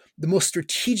through the most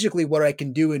strategically what I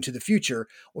can do into the future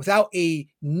without a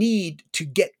need to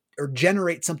get or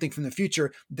generate something from the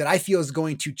future that I feel is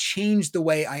going to change the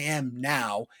way I am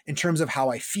now in terms of how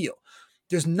I feel.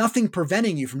 There's nothing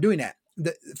preventing you from doing that,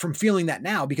 from feeling that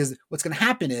now, because what's going to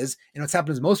happen is, and what's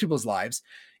happened in most people's lives,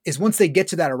 is once they get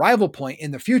to that arrival point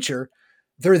in the future,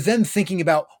 they're then thinking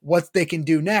about what they can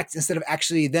do next instead of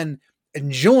actually then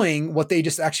enjoying what they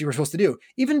just actually were supposed to do.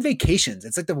 Even vacations,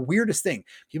 it's like the weirdest thing.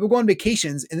 People go on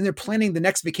vacations and then they're planning the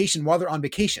next vacation while they're on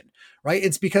vacation, right?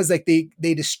 It's because like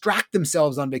they distract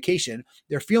themselves on vacation.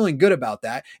 They're feeling good about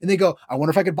that. And they go, I wonder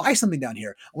if I could buy something down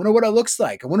here. I wonder what it looks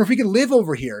like. I wonder if we could live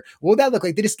over here. What would that look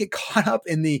like? They just get caught up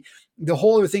in the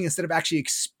whole other thing instead of actually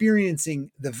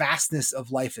experiencing the vastness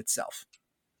of life itself.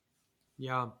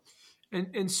 Yeah.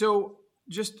 And so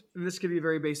just, and this could be a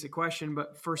very basic question,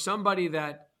 but for somebody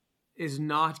that is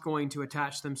not going to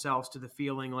attach themselves to the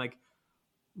feeling, like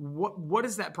what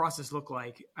does that process look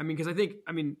like? I mean, because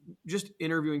just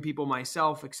interviewing people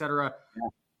myself, et cetera,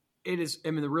 it is,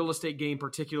 the real estate game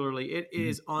particularly, it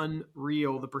is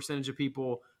unreal, the percentage of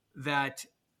people that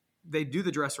they do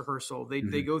the dress rehearsal,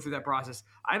 they go through that process.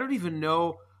 I don't even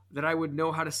know that I would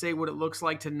know how to say what it looks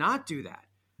like to not do that.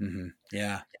 Mm-hmm.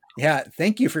 Yeah.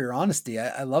 Thank you for your honesty.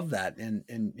 I love that.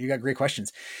 And you got great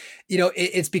questions.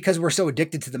 It's because we're so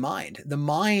addicted to the mind. The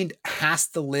mind has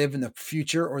to live in the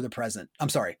future or the present. I'm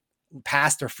sorry,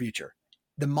 past or future.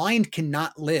 The mind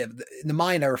cannot live. The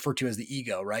mind I refer to as the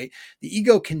ego, right? The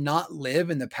ego cannot live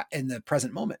in the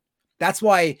present moment. That's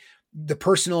why the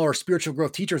personal or spiritual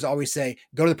growth teachers always say,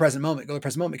 go to the present moment,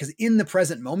 because in the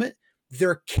present moment,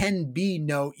 there can be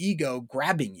no ego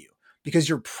grabbing you, because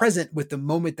you're present with the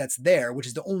moment that's there, which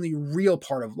is the only real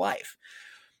part of life.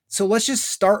 So let's just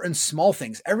start in small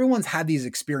things. Everyone's had these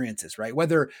experiences, right?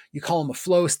 Whether you call them a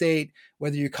flow state,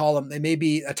 whether you call them, they may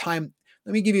be a time.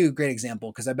 Let me give you a great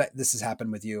example, because I bet this has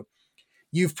happened with you.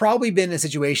 You've probably been in a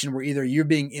situation where either you're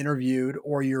being interviewed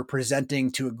or you're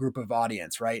presenting to a group of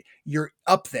audience, right? You're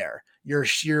up there. You're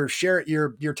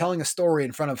telling a story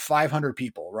in front of 500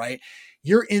 people, right?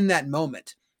 You're in that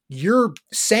moment. you're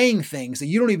saying things that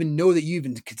you don't even know that you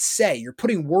even could say. You're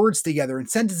putting words together and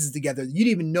sentences together that you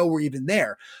didn't even know were even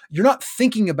there. You're not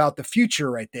thinking about the future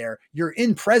right there. You're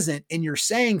in present and you're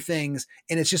saying things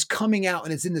and it's just coming out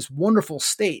and it's in this wonderful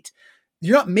state.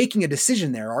 You're not making a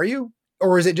decision there, are you?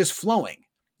 Or is it just flowing?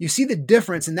 You see the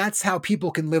difference, and that's how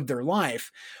people can live their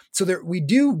life. So that we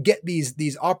do get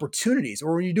these opportunities.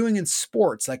 Or when you're doing in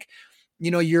sports, like,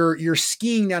 you're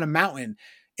skiing down a mountain.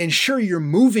 And sure, you're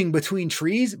moving between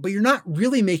trees, but you're not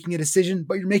really making a decision,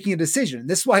 but you're making a decision.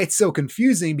 This is why it's so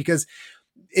confusing, because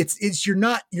you're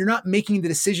not making the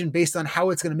decision based on how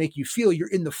it's going to make you feel. You're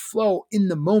in the flow, in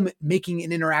the moment, making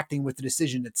and interacting with the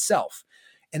decision itself.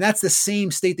 And that's the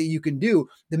same state that you can do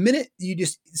the minute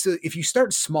so if you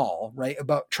start small, right,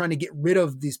 about trying to get rid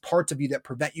of these parts of you that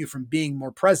prevent you from being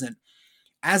more present.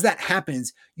 As that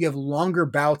happens, you have longer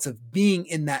bouts of being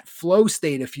in that flow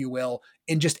state, if you will,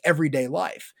 in just everyday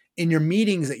life, in your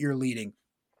meetings that you're leading,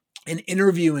 in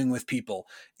interviewing with people,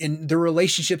 in the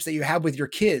relationships that you have with your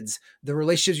kids, the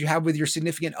relationships you have with your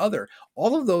significant other.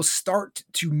 All of those start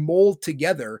to mold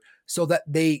together so that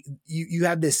you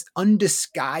have this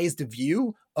undisguised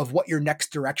view of what your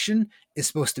next direction is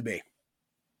supposed to be.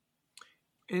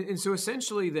 And so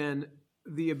essentially then,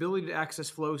 the ability to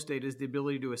access flow state is the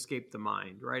ability to escape the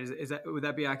mind, right? Would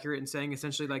that be accurate in saying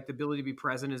essentially like the ability to be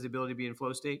present is the ability to be in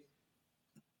flow state?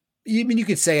 You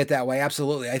could say it that way.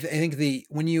 Absolutely. I think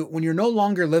when you're no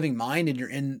longer living mind and you're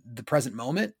in the present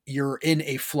moment, you're in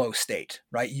a flow state,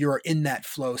 right? You're in that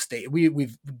flow state.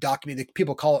 We've documented,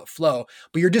 people call it flow,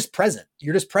 but you're just present.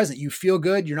 You're just present. You feel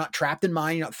good. You're not trapped in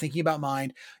mind. You're not thinking about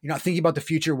mind. You're not thinking about the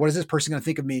future. What is this person going to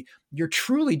think of me? You're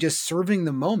truly just serving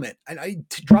the moment. And I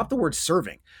drop the word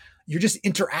serving. You're just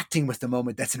interacting with the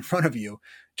moment that's in front of you.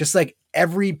 Just like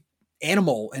every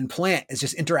animal and plant is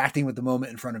just interacting with the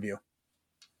moment in front of you.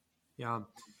 Yeah.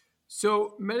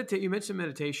 So you mentioned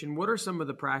meditation. What are some of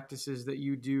the practices that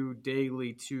you do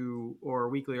daily or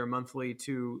weekly or monthly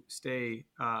to stay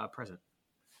present?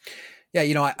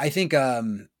 Yeah. I think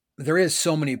there is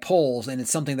so many polls, and it's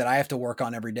something that I have to work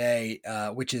on every day,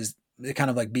 which is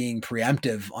kind of like being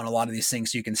preemptive on a lot of these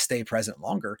things so you can stay present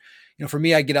longer. For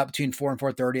me, I get up between 4 and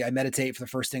 4:30. I meditate for the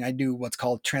first thing. I do what's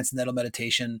called transcendental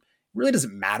meditation. It really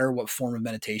doesn't matter what form of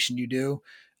meditation you do.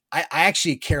 I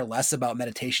actually care less about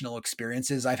meditational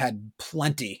experiences. I've had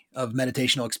plenty of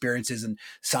meditational experiences and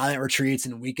silent retreats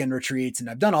and weekend retreats, and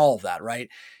I've done all of that, right?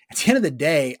 At the end of the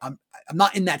day, I'm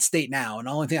not in that state now, and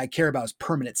the only thing I care about is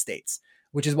permanent states,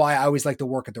 which is why I always like to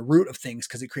work at the root of things,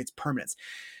 because it creates permanence.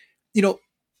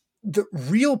 The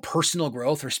real personal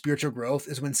growth or spiritual growth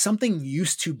is when something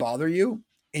used to bother you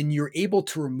and you're able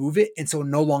to remove it, and so it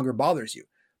no longer bothers you.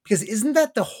 Because isn't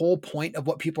that the whole point of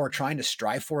what people are trying to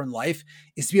strive for in life,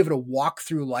 is to be able to walk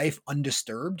through life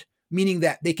undisturbed, meaning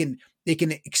that they can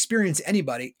experience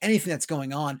anything that's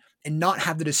going on and not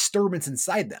have the disturbance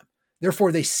inside them.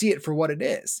 Therefore, they see it for what it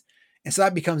is. And so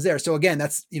that becomes there. So again,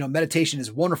 that's, meditation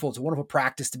is wonderful. It's a wonderful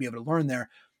practice to be able to learn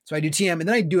there. So I do TM, and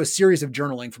then I do a series of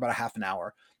journaling for about a half an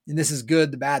hour. And this is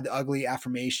good, the bad, the ugly,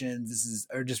 affirmations.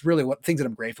 Are just really what things that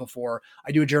I'm grateful for.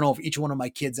 I do a journal of each one of my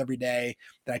kids every day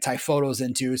that I tie photos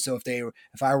into. So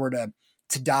if I were to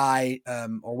die,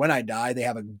 or when I die, they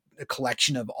have a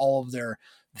collection of all of their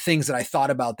things that I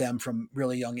thought about them from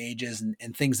really young ages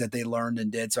and things that they learned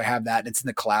and did. So I have that, and it's in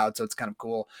the cloud. So it's kind of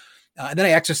cool. And then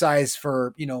I exercise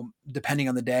for, depending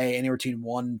on the day, anywhere between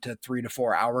 1 to 3 to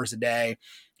 4 hours a day.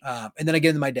 And then I get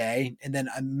into my day, and then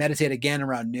I meditate again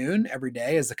around noon every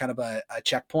day as a kind of a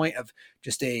checkpoint of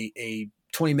just a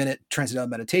 20-minute transcendental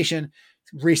meditation,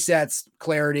 resets,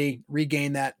 clarity,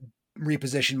 regain that,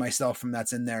 reposition myself from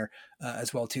that's in there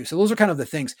as well too. So those are kind of the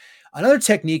things. Another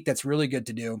technique that's really good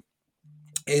to do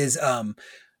is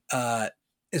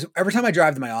every time I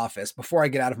drive to my office, before I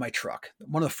get out of my truck,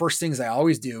 one of the first things I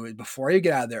always do is before I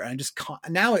get out of there, and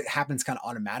now it happens kind of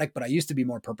automatic, but I used to be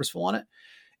more purposeful on it,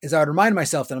 is I would remind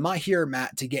myself that I'm not here,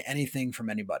 Matt, to get anything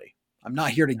from anybody. I'm not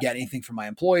here to get anything from my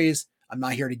employees. I'm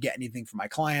not here to get anything from my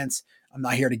clients. I'm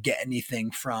not here to get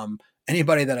anything from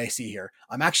anybody that I see here.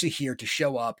 I'm actually here to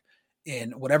show up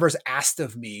in whatever's asked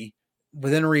of me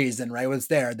within reason, right? What's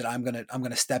there, that I'm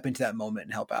going to step into that moment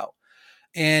and help out.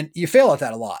 And you fail at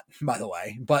that a lot, by the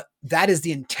way, but that is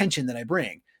the intention that I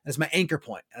bring. That's my anchor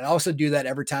point. And I also do that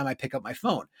every time I pick up my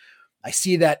phone. I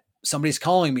see that somebody's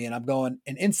calling me and I'm going,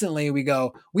 and instantly we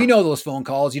know those phone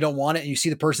calls. You don't want it. And you see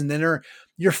the person there,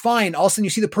 you're fine. All of a sudden you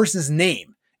see the person's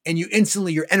name and you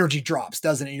instantly, your energy drops,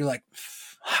 doesn't it? And you're like,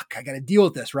 fuck, I got to deal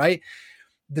with this, right?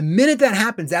 The minute that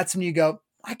happens, that's when you go,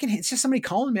 it's just somebody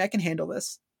calling me. I can handle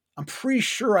this. I'm pretty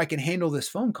sure I can handle this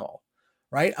phone call,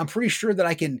 right? I'm pretty sure that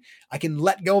I can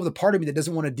let go of the part of me that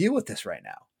doesn't want to deal with this right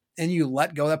now. and you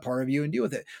let go of that part of you and deal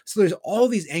with it. So there's all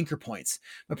these anchor points.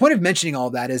 My point of mentioning all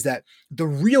that is that the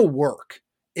real work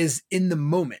is in the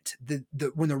moment.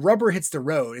 When the rubber hits the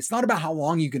road, it's not about how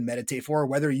long you can meditate for or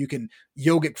whether you can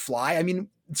yogic fly. I mean,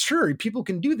 sure, people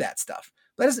can do that stuff,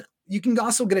 but you can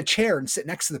also get a chair and sit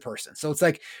next to the person. So it's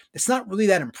like, it's not really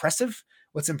that impressive.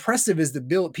 What's impressive is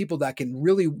the people that can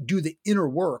really do the inner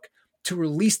work to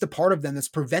release the part of them that's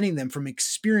preventing them from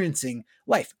experiencing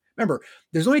life. Remember,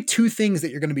 there's only two things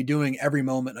that you're going to be doing every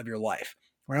moment of your life.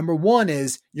 Where number one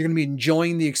is you're going to be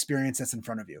enjoying the experience that's in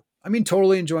front of you. I mean,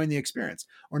 totally enjoying the experience.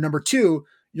 Or number two,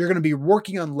 you're going to be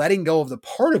working on letting go of the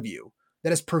part of you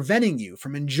that is preventing you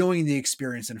from enjoying the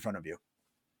experience in front of you.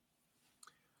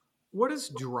 What does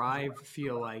drive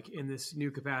feel like in this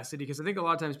new capacity? Because I think a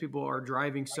lot of times people are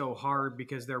driving so hard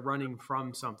because they're running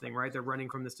from something, right? They're running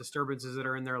from these disturbances that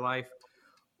are in their life.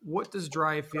 What does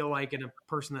drive feel like in a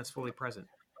person that's fully present?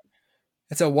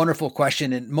 It's a wonderful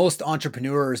question. And most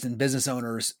entrepreneurs and business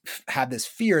owners have this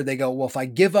fear. They go, well, if I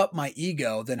give up my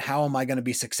ego, then how am I going to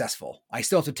be successful? I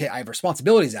still have to I have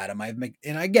responsibilities, Adam.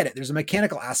 And I get it. There's a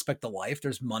mechanical aspect of life.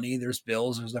 There's money, there's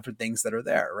bills, there's different things that are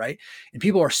there, right? And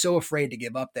people are so afraid to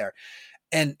give up there.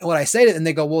 And what I say to them,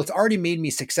 they go, well, it's already made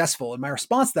me successful. And my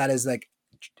response to that is like,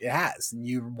 it has, and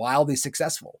you're wildly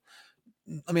successful.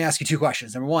 Let me ask you two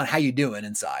questions. Number one, how you doing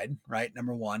inside, right?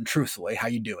 Number one, truthfully, how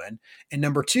you doing? And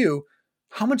number two,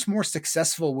 how much more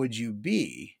successful would you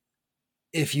be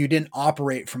if you didn't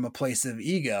operate from a place of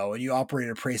ego and you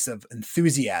operated a place of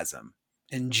enthusiasm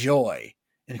and joy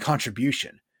and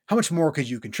contribution? How much more could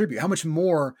you contribute? How much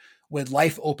more would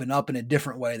life open up in a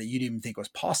different way that you didn't even think was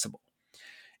possible?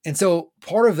 And so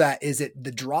part of that is that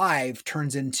the drive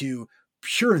turns into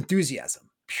pure enthusiasm,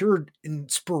 pure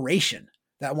inspiration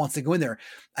that wants to go in there.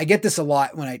 I get this a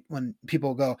lot when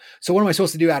people go, so what am I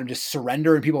supposed to do, Adam? Just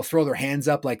surrender? And people throw their hands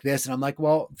up like this. And I'm like,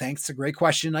 well, thanks. It's a great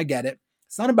question. I get it.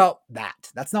 It's not about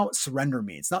that. That's not what surrender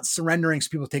means. It's not surrendering so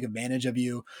people take advantage of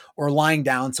you or lying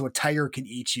down so a tiger can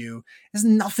eat you. It has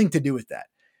nothing to do with that.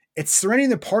 It's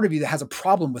surrendering the part of you that has a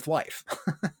problem with life.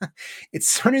 It's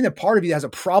surrendering the part of you that has a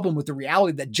problem with the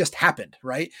reality that just happened,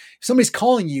 right? If somebody's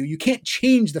calling you, you can't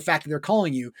change the fact that they're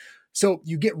calling you. So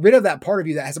you get rid of that part of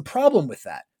you that has a problem with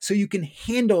that so you can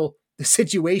handle the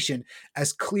situation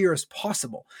as clear as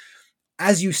possible.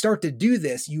 As you start to do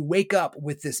this, you wake up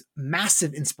with this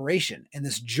massive inspiration and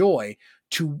this joy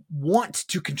to want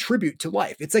to contribute to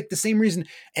life. It's like the same reason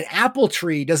an apple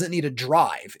tree doesn't need a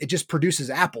drive. It just produces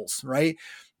apples, right?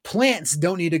 Plants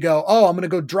don't need to go, oh, I'm going to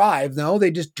go drive. No,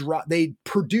 they just they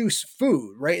produce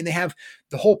food, right? And they have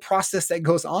the whole process that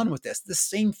goes on with this. The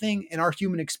same thing in our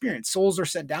human experience. Souls are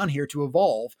sent down here to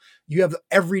evolve. You have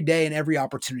every day and every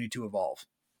opportunity to evolve.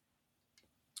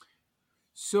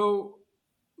 So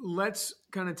let's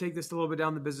kind of take this a little bit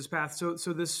down the business path.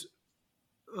 So this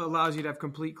allows you to have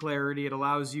complete clarity. It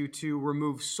allows you to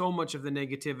remove so much of the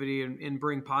negativity and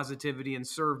bring positivity and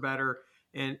serve better.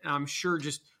 And I'm sure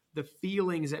just the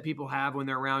feelings that people have when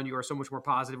they're around you are so much more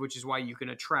positive, which is why you can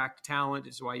attract talent.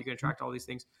 It's why you can attract all these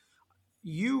things.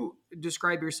 You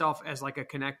describe yourself as like a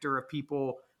connector of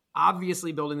people,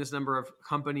 obviously building this number of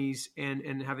companies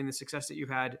and having the success that you've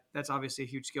had. That's obviously a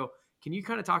huge skill. Can you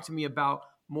kind of talk to me about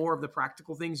more of the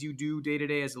practical things you do day to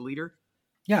day as a leader?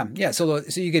 Yeah. So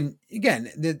you can,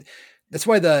 again, that's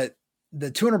why the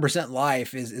 200%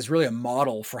 life is really a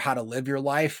model for how to live your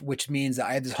life, which means that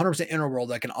I have this 100% inner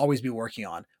world that I can always be working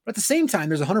on. But at the same time,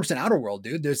 there's a 100% outer world,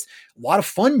 dude. There's a lot of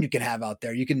fun you can have out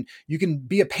there. You can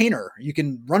be a painter. You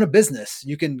can run a business.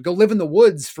 You can go live in the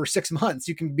woods for 6 months.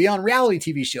 You can be on reality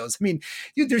TV shows. I mean,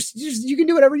 you can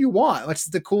do whatever you want, which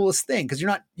is the coolest thing, because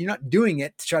you're not doing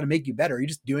it to try to make you better. You're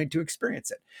just doing it to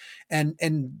experience it.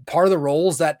 And part of the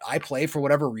roles that I play for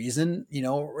whatever reason,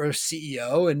 or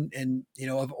CEO and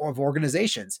of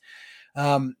organizations.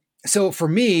 So for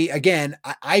me, again,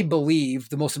 I believe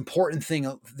the most important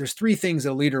thing, there's 3 things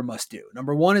a leader must do.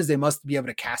 Number one is they must be able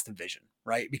to cast a vision,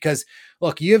 right? Because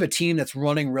look, you have a team that's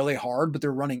running really hard, but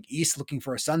they're running east looking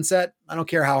for a sunset. I don't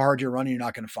care how hard you're running, you're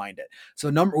not going to find it. So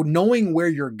knowing where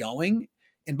you're going.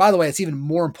 And by the way, it's even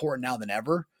more important now than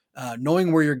ever.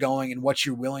 Knowing where you're going and what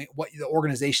the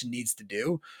organization needs to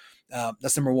do.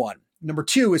 That's number one. Number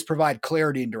two is provide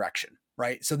clarity and direction,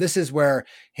 right? So this is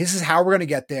how we're going to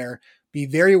get there. Be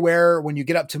very aware when you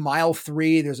get up to mile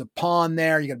 3, there's a pond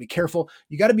there. You got to be careful.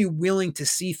 You got to be willing to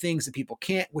see things that people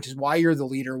can't, which is why you're the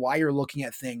leader, why you're looking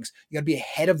at things. You got to be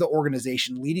ahead of the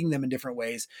organization, leading them in different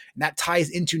ways. And that ties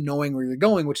into knowing where you're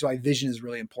going, which is why vision is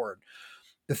really important.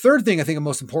 The third thing, I think the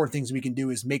most important things we can do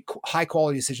is make high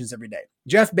quality decisions every day.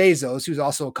 Jeff Bezos, who's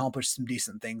also accomplished some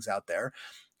decent things out there,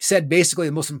 said basically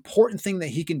the most important thing that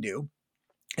he can do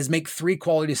is make 3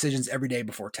 quality decisions every day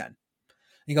before 10.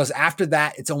 He goes, after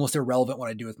that, it's almost irrelevant what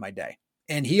I do with my day.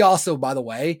 And he also, by the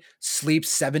way, sleeps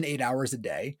 7-8 hours a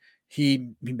day. He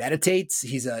meditates.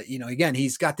 He's again,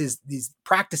 he's got these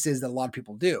practices that a lot of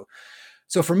people do.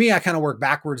 So for me, I kind of work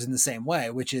backwards in the same way,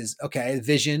 which is, okay,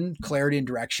 vision, clarity, and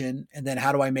direction. And then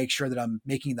how do I make sure that I'm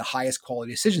making the highest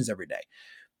quality decisions every day?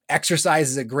 Exercise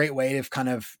is a great way of kind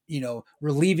of,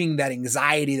 relieving that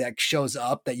anxiety that shows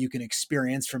up that you can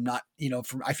experience from not,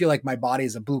 I feel like my body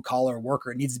is a blue collar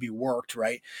worker. It needs to be worked,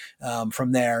 right?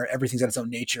 From there, everything's got its own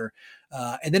nature.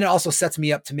 And then it also sets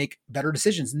me up to make better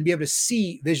decisions and to be able to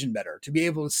see vision better, to be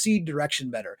able to see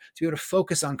direction better, to be able to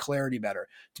focus on clarity better,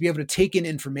 to be able to take in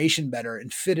information better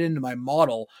and fit it into my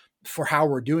model for how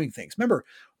we're doing things. Remember,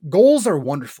 goals are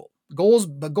wonderful.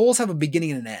 But goals have a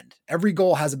beginning and an end. Every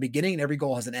goal has a beginning and every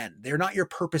goal has an end. They're not your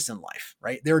purpose in life,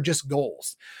 right? They're just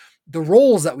goals. The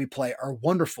roles that we play are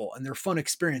wonderful and they're fun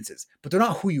experiences, but they're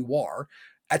not who you are.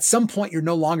 At some point, you're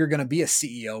no longer going to be a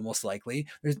CEO, most likely.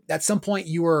 At some point,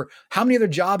 how many other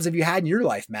jobs have you had in your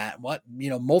life, Matt?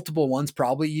 Multiple ones,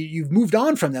 probably. You've moved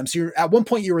on from them. So at one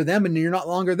point you were them and you're not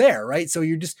longer there, right? So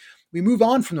we move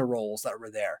on from the roles that were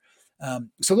there.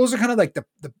 So those are kind of like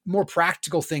the more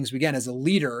practical things. Again, as a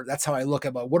leader, that's how I look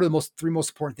about what are the 3 most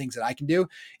important things that I can do.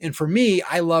 And for me,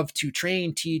 I love to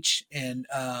train, teach, and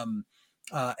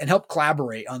help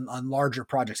collaborate on larger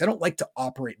projects. I don't like to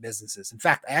operate businesses. In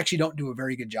fact, I actually don't do a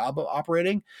very good job of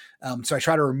operating. So I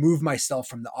try to remove myself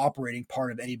from the operating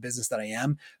part of any business that I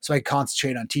am. So I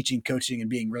concentrate on teaching, coaching, and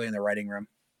being really in the writing room.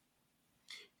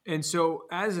 And so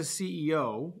as a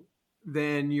CEO,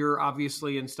 then you're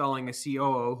obviously installing a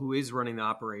COO who is running the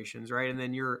operations, right? And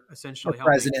then you're essentially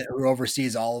helping. President who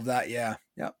oversees all of that. Yeah.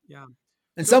 Yeah. Yeah.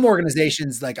 And some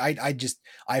organizations, like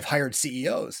I've hired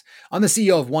CEOs. I'm the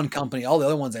CEO of one company. All the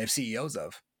other ones I have CEOs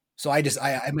of. So I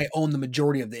may own the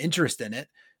majority of the interest in it,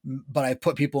 but I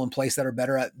put people in place that are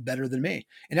better than me.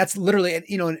 And that's literally,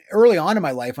 early on in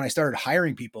my life, when I started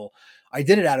hiring people, I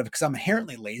did it because I'm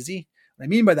inherently lazy. What I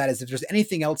mean by that is if there's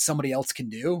anything else somebody else can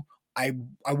do, I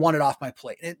want it off my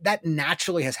plate. And that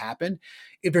naturally has happened.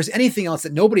 If there's anything else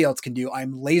that nobody else can do,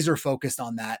 I'm laser focused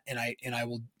on that. And I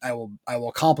will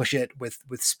accomplish it with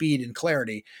speed and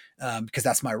clarity, because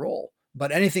that's my role.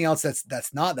 But anything else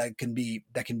that can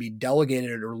be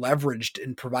delegated or leveraged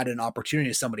and provided an opportunity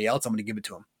to somebody else, I'm going to give it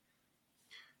to them.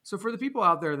 So for the people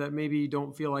out there that maybe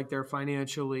don't feel like they're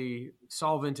financially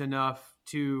solvent enough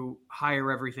to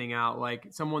hire everything out, like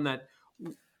someone that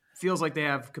feels like they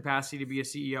have capacity to be a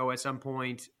CEO at some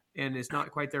point and is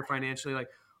not quite there financially, like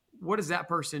what does that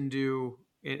person do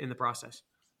in the process?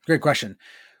 Great question.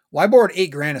 Well, I borrowed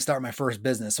 $8,000 to start my first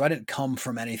business. So I didn't come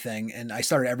from anything and I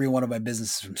started every one of my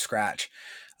businesses from scratch.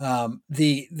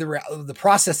 The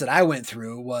process that I went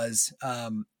through was,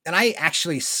 and I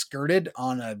actually skirted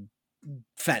on a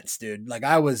fence, dude. Like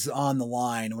I was on the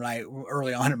line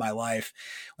early on in my life.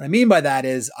 What I mean by that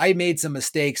is I made some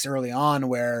mistakes early on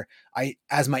where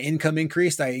as my income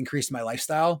increased, I increased my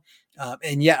lifestyle.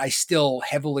 And yet I still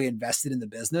heavily invested in the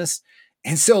business.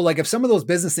 And so like, if some of those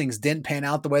business things didn't pan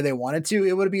out the way they wanted to,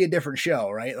 it would be a different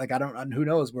show, right? Like who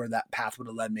knows where that path would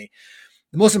have led me.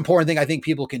 The most important thing I think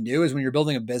people can do is when you're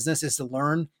building a business is to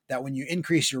learn that when you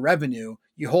increase your revenue,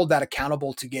 you hold that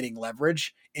accountable to getting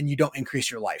leverage and you don't increase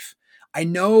your life. I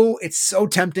know it's so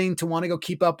tempting to want to go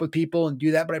keep up with people and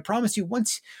do that, but I promise you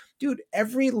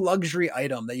every luxury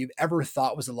item that you've ever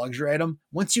thought was a luxury item,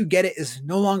 once you get it is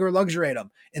no longer a luxury item.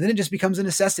 And then it just becomes a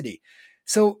necessity.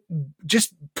 So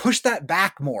just push that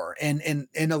back more and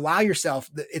allow yourself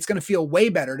it's going to feel way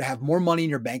better to have more money in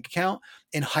your bank account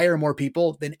and hire more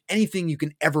people than anything you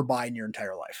can ever buy in your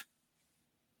entire life.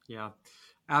 Yeah.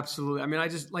 Absolutely. I mean, I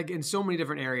just like in so many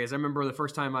different areas. I remember the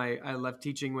first time I left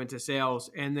teaching, went to sales,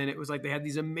 and then it was like they had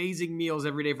these amazing meals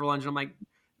every day for lunch. And I'm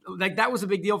like that was a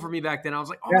big deal for me back then. I was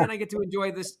like, man, I get to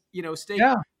enjoy this, steak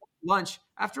lunch.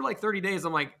 After like 30 days,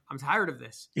 I'm like, I'm tired of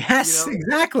this. Yes,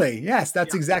 exactly. Yes,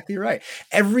 that's exactly right.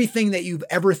 Everything that you've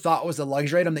ever thought was a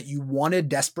luxury item that you wanted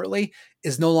desperately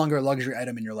is no longer a luxury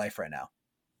item in your life right now.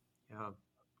 Yeah. Isn't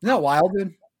that wild,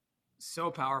 dude?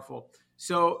 So powerful.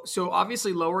 So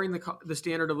obviously lowering the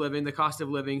standard of living, the cost of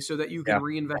living, so that you can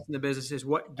reinvest in the business is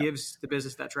what gives the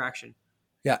business that traction.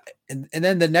 Yeah. And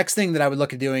then the next thing that I would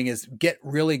look at doing is get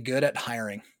really good at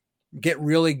hiring, get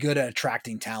really good at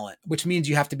attracting talent, which means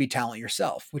you have to be talent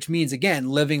yourself, which means, again,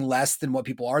 living less than what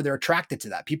people are. They're attracted to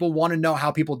that. People want to know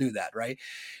how people do that. Right.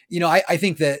 I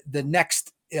think that the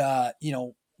next,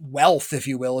 wealth, if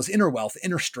you will, is inner wealth,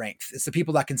 inner strength. It's the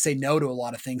people that can say no to a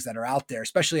lot of things that are out there,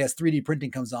 especially as 3D printing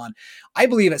comes on. I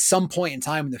believe at some point in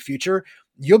time in the future,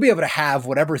 you'll be able to have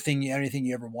anything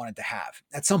you ever wanted to have.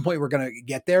 At some point, we're going to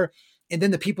get there. And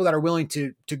then the people that are willing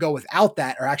to go without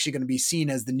that are actually going to be seen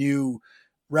as the new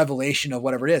revelation of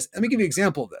whatever it is. Let me give you an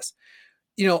example of this.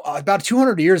 About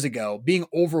 200 years ago, being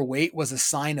overweight was a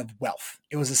sign of wealth.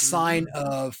 It was a sign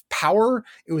of power.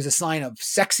 It was a sign of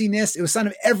sexiness. It was a sign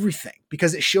of everything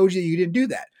because it showed you didn't do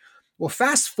that. Well,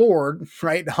 fast forward,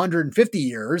 right, 150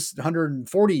 years,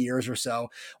 140 years or so,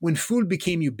 when food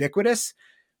became ubiquitous,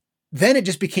 then it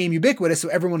just became ubiquitous so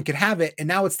everyone could have it. And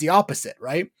now it's the opposite,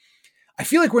 right? I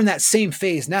feel like we're in that same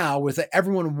phase now with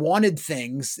everyone wanted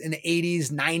things in the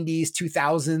 80s, 90s,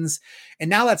 2000s. And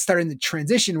now that's starting to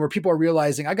transition where people are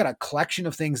realizing I got a collection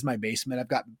of things in my basement. I've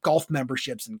got golf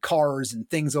memberships and cars and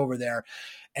things over there.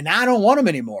 And I don't want them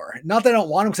anymore. Not that I don't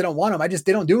want them because I don't want them.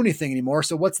 They don't do anything anymore.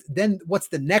 So what's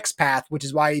the next path, which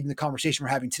is why even the conversation we're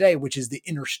having today, which is the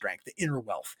inner strength, the inner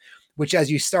wealth, which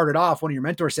as you started off, one of your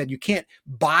mentors said, you can't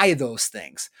buy those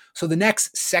things. So the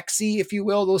next sexy, if you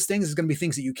will, those things is going to be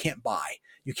things that you can't buy.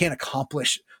 You can't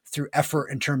accomplish through effort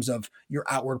in terms of your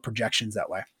outward projections that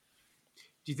way.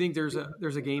 Do you think there's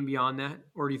a game beyond that?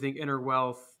 Or do you think inner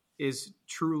wealth is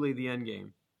truly the end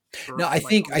game? No, I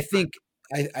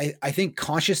think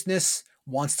consciousness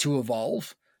wants to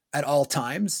evolve at all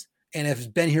times and has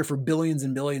been here for billions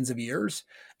and billions of years.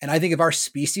 And I think if our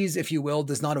species, if you will,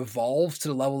 does not evolve to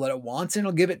the level that it wants, and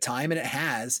it'll give it time, and it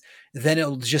has, then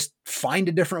it'll just find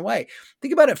a different way.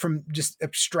 Think about it from just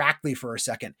abstractly for a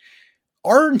second.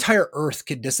 Our entire Earth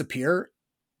could disappear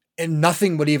and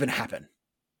nothing would even happen.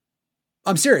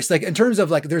 I'm serious. Like in terms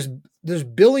of like, there's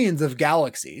billions of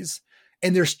galaxies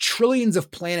and there's trillions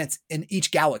of planets in each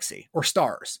galaxy or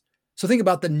stars. So think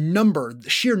about the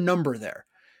sheer number there.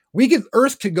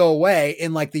 Earth could go away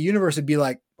and like the universe would be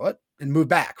like, what? And move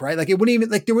back, right? Like there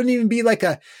wouldn't even be like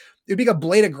it'd be like a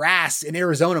blade of grass in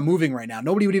Arizona moving right now.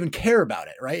 Nobody would even care about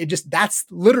it, right? That's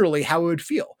literally how it would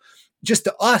feel. Just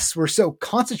to us, we're so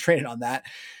concentrated on that.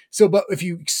 So, but if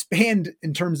you expand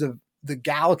in terms of the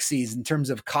galaxies, in terms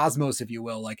of cosmos, if you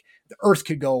will, like the Earth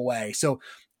could go away. So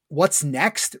what's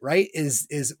next, right?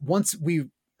 Is once we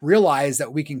realize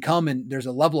that we can come and there's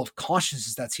a level of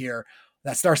consciousness that's here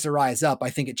that starts to rise up,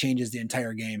 I think it changes the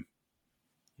entire game.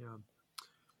 Yeah.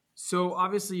 So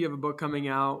obviously you have a book coming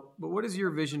out, but what is your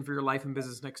vision for your life and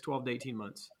business next 12 to 18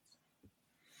 months?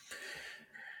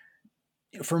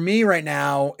 For me right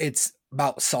now, it's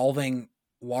about solving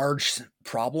large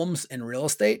problems in real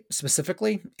estate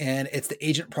specifically, and it's the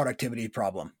agent productivity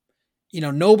problem.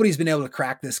 Nobody's been able to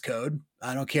crack this code.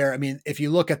 I don't care. I mean, if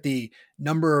you look at the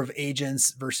number of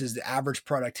agents versus the average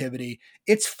productivity,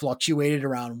 it's fluctuated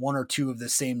around one or two of the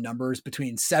same numbers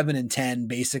between 7 and 10,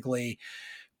 basically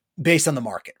based on the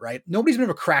market, right? Nobody's been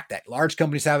able to crack that. Large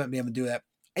companies haven't been able to do that.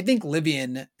 I think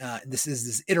Livian, this is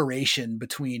this iteration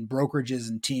between brokerages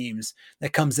and teams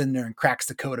that comes in there and cracks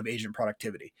the code of agent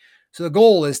productivity. So the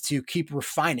goal is to keep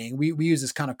refining. We use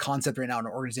this kind of concept right now in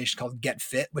an organization called Get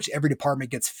Fit, which every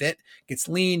department gets fit, gets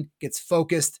lean, gets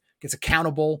focused, gets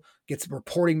accountable, gets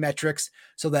reporting metrics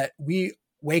so that we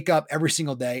wake up every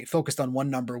single day focused on one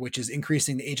number, which is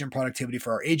increasing the agent productivity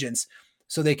for our agents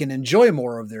so they can enjoy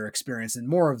more of their experience and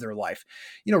more of their life.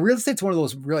 Real estate's one of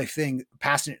those really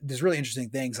there's really interesting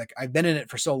things. Like I've been in it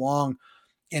for so long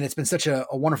and it's been such a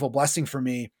wonderful blessing for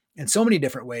me in so many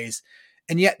different ways.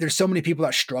 And yet there's so many people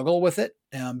that struggle with it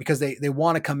because they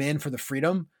want to come in for the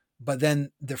freedom, but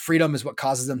then the freedom is what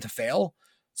causes them to fail.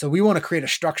 So we want to create a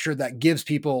structure that gives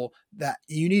people that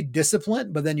you need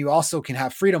discipline, but then you also can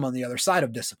have freedom on the other side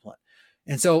of discipline.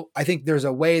 And so I think there's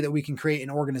a way that we can create an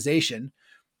organization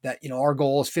that, our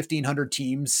goal is 1,500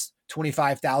 teams,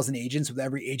 25,000 agents with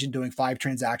every agent doing 5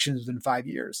 transactions within 5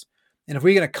 years. And if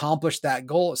we can accomplish that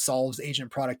goal, it solves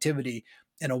agent productivity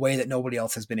in a way that nobody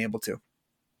else has been able to.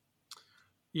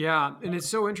 Yeah. And it's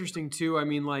so interesting too. I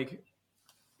mean, like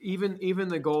even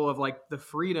the goal of like the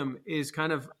freedom is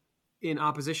kind of in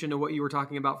opposition to what you were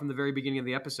talking about from the very beginning of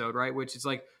the episode, right? Which is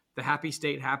like the happy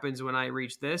state happens when I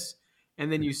reach this.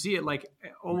 And then you see it like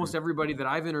almost everybody that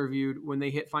I've interviewed, when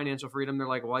they hit financial freedom, they're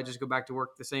like, well, I just go back to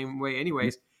work the same way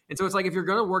anyways. And so it's like, if you're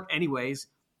going to work anyways,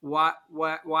 why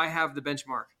have the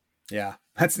benchmark? Yeah,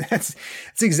 that's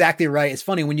exactly right. It's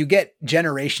funny when you get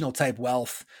generational type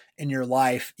wealth in your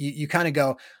life, you kind of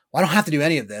go, well, I don't have to do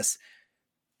any of this,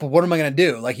 but what am I going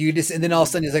to do? Like and then all of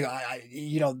a sudden it's like,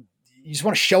 you just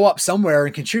want to show up somewhere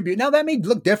and contribute. Now that may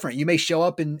look different. You may show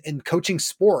up in coaching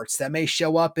sports. That may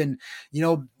show up in,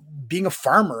 being a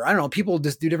farmer. I don't know. People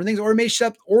just do different things, or it may show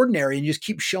up ordinary and you just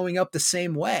keep showing up the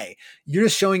same way. You're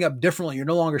just showing up differently. You're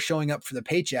no longer showing up for the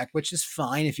paycheck, which is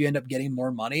fine. If you end up getting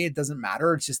more money, it doesn't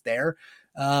matter. It's just there.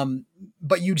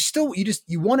 But you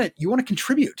want to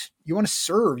contribute. You want to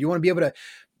serve. You want to be able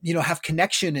to, have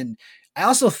connection. And I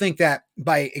also think that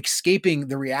by escaping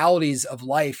the realities of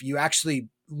life, you actually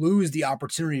lose the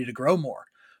opportunity to grow more.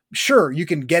 Sure, you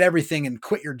can get everything and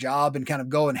quit your job and kind of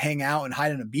go and hang out and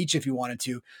hide on a beach if you wanted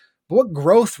to. But what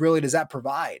growth really does that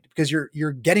provide? Because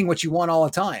you're getting what you want all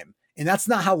the time. And that's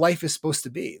not how life is supposed to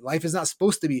be. Life is not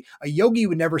supposed to be. A yogi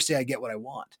would never say, I get what I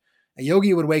want. A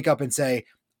yogi would wake up and say,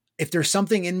 if there's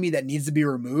something in me that needs to be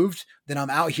removed, then I'm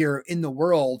out here in the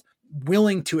world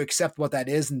willing to accept what that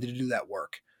is and to do that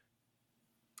work.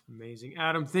 Amazing.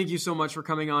 Adam, thank you so much for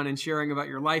coming on and sharing about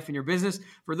your life and your business.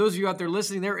 For those of you out there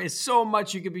listening, there is so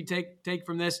much you could be take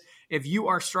from this. If you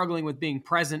are struggling with being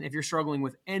present, if you're struggling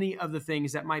with any of the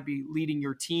things that might be leading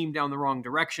your team down the wrong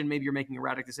direction, maybe you're making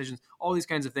erratic decisions, all these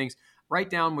kinds of things, write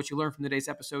down what you learned from today's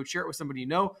episode, share it with somebody you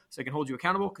know so they can hold you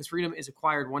accountable, because freedom is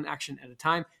acquired one action at a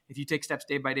time. If you take steps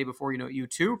day by day before you know it, you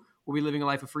too will be living a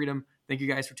life of freedom. Thank you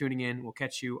guys for tuning in. We'll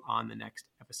catch you on the next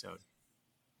episode.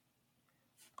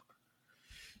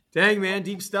 Dang, man,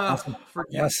 deep stuff. Awesome.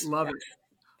 Yes. Love it.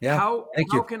 Yeah. How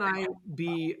can I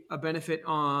be a benefit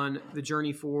on the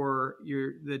journey for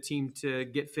the team to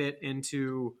get fit and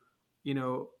to,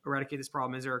 eradicate this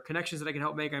problem? Is there connections that I can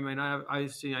help make? I mean,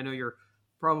 I know you're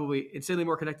probably insanely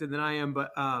more connected than I am,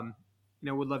 but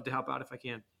would love to help out if I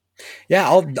can. Yeah,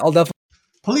 I'll definitely.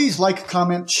 Please like,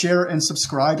 comment, share, and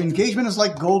subscribe. Engagement is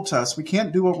like gold to us. We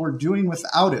can't do what we're doing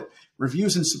without it.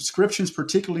 Reviews and subscriptions,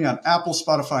 particularly on Apple,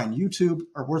 Spotify, and YouTube,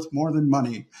 are worth more than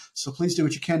money. So please do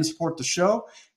what you can to support the show.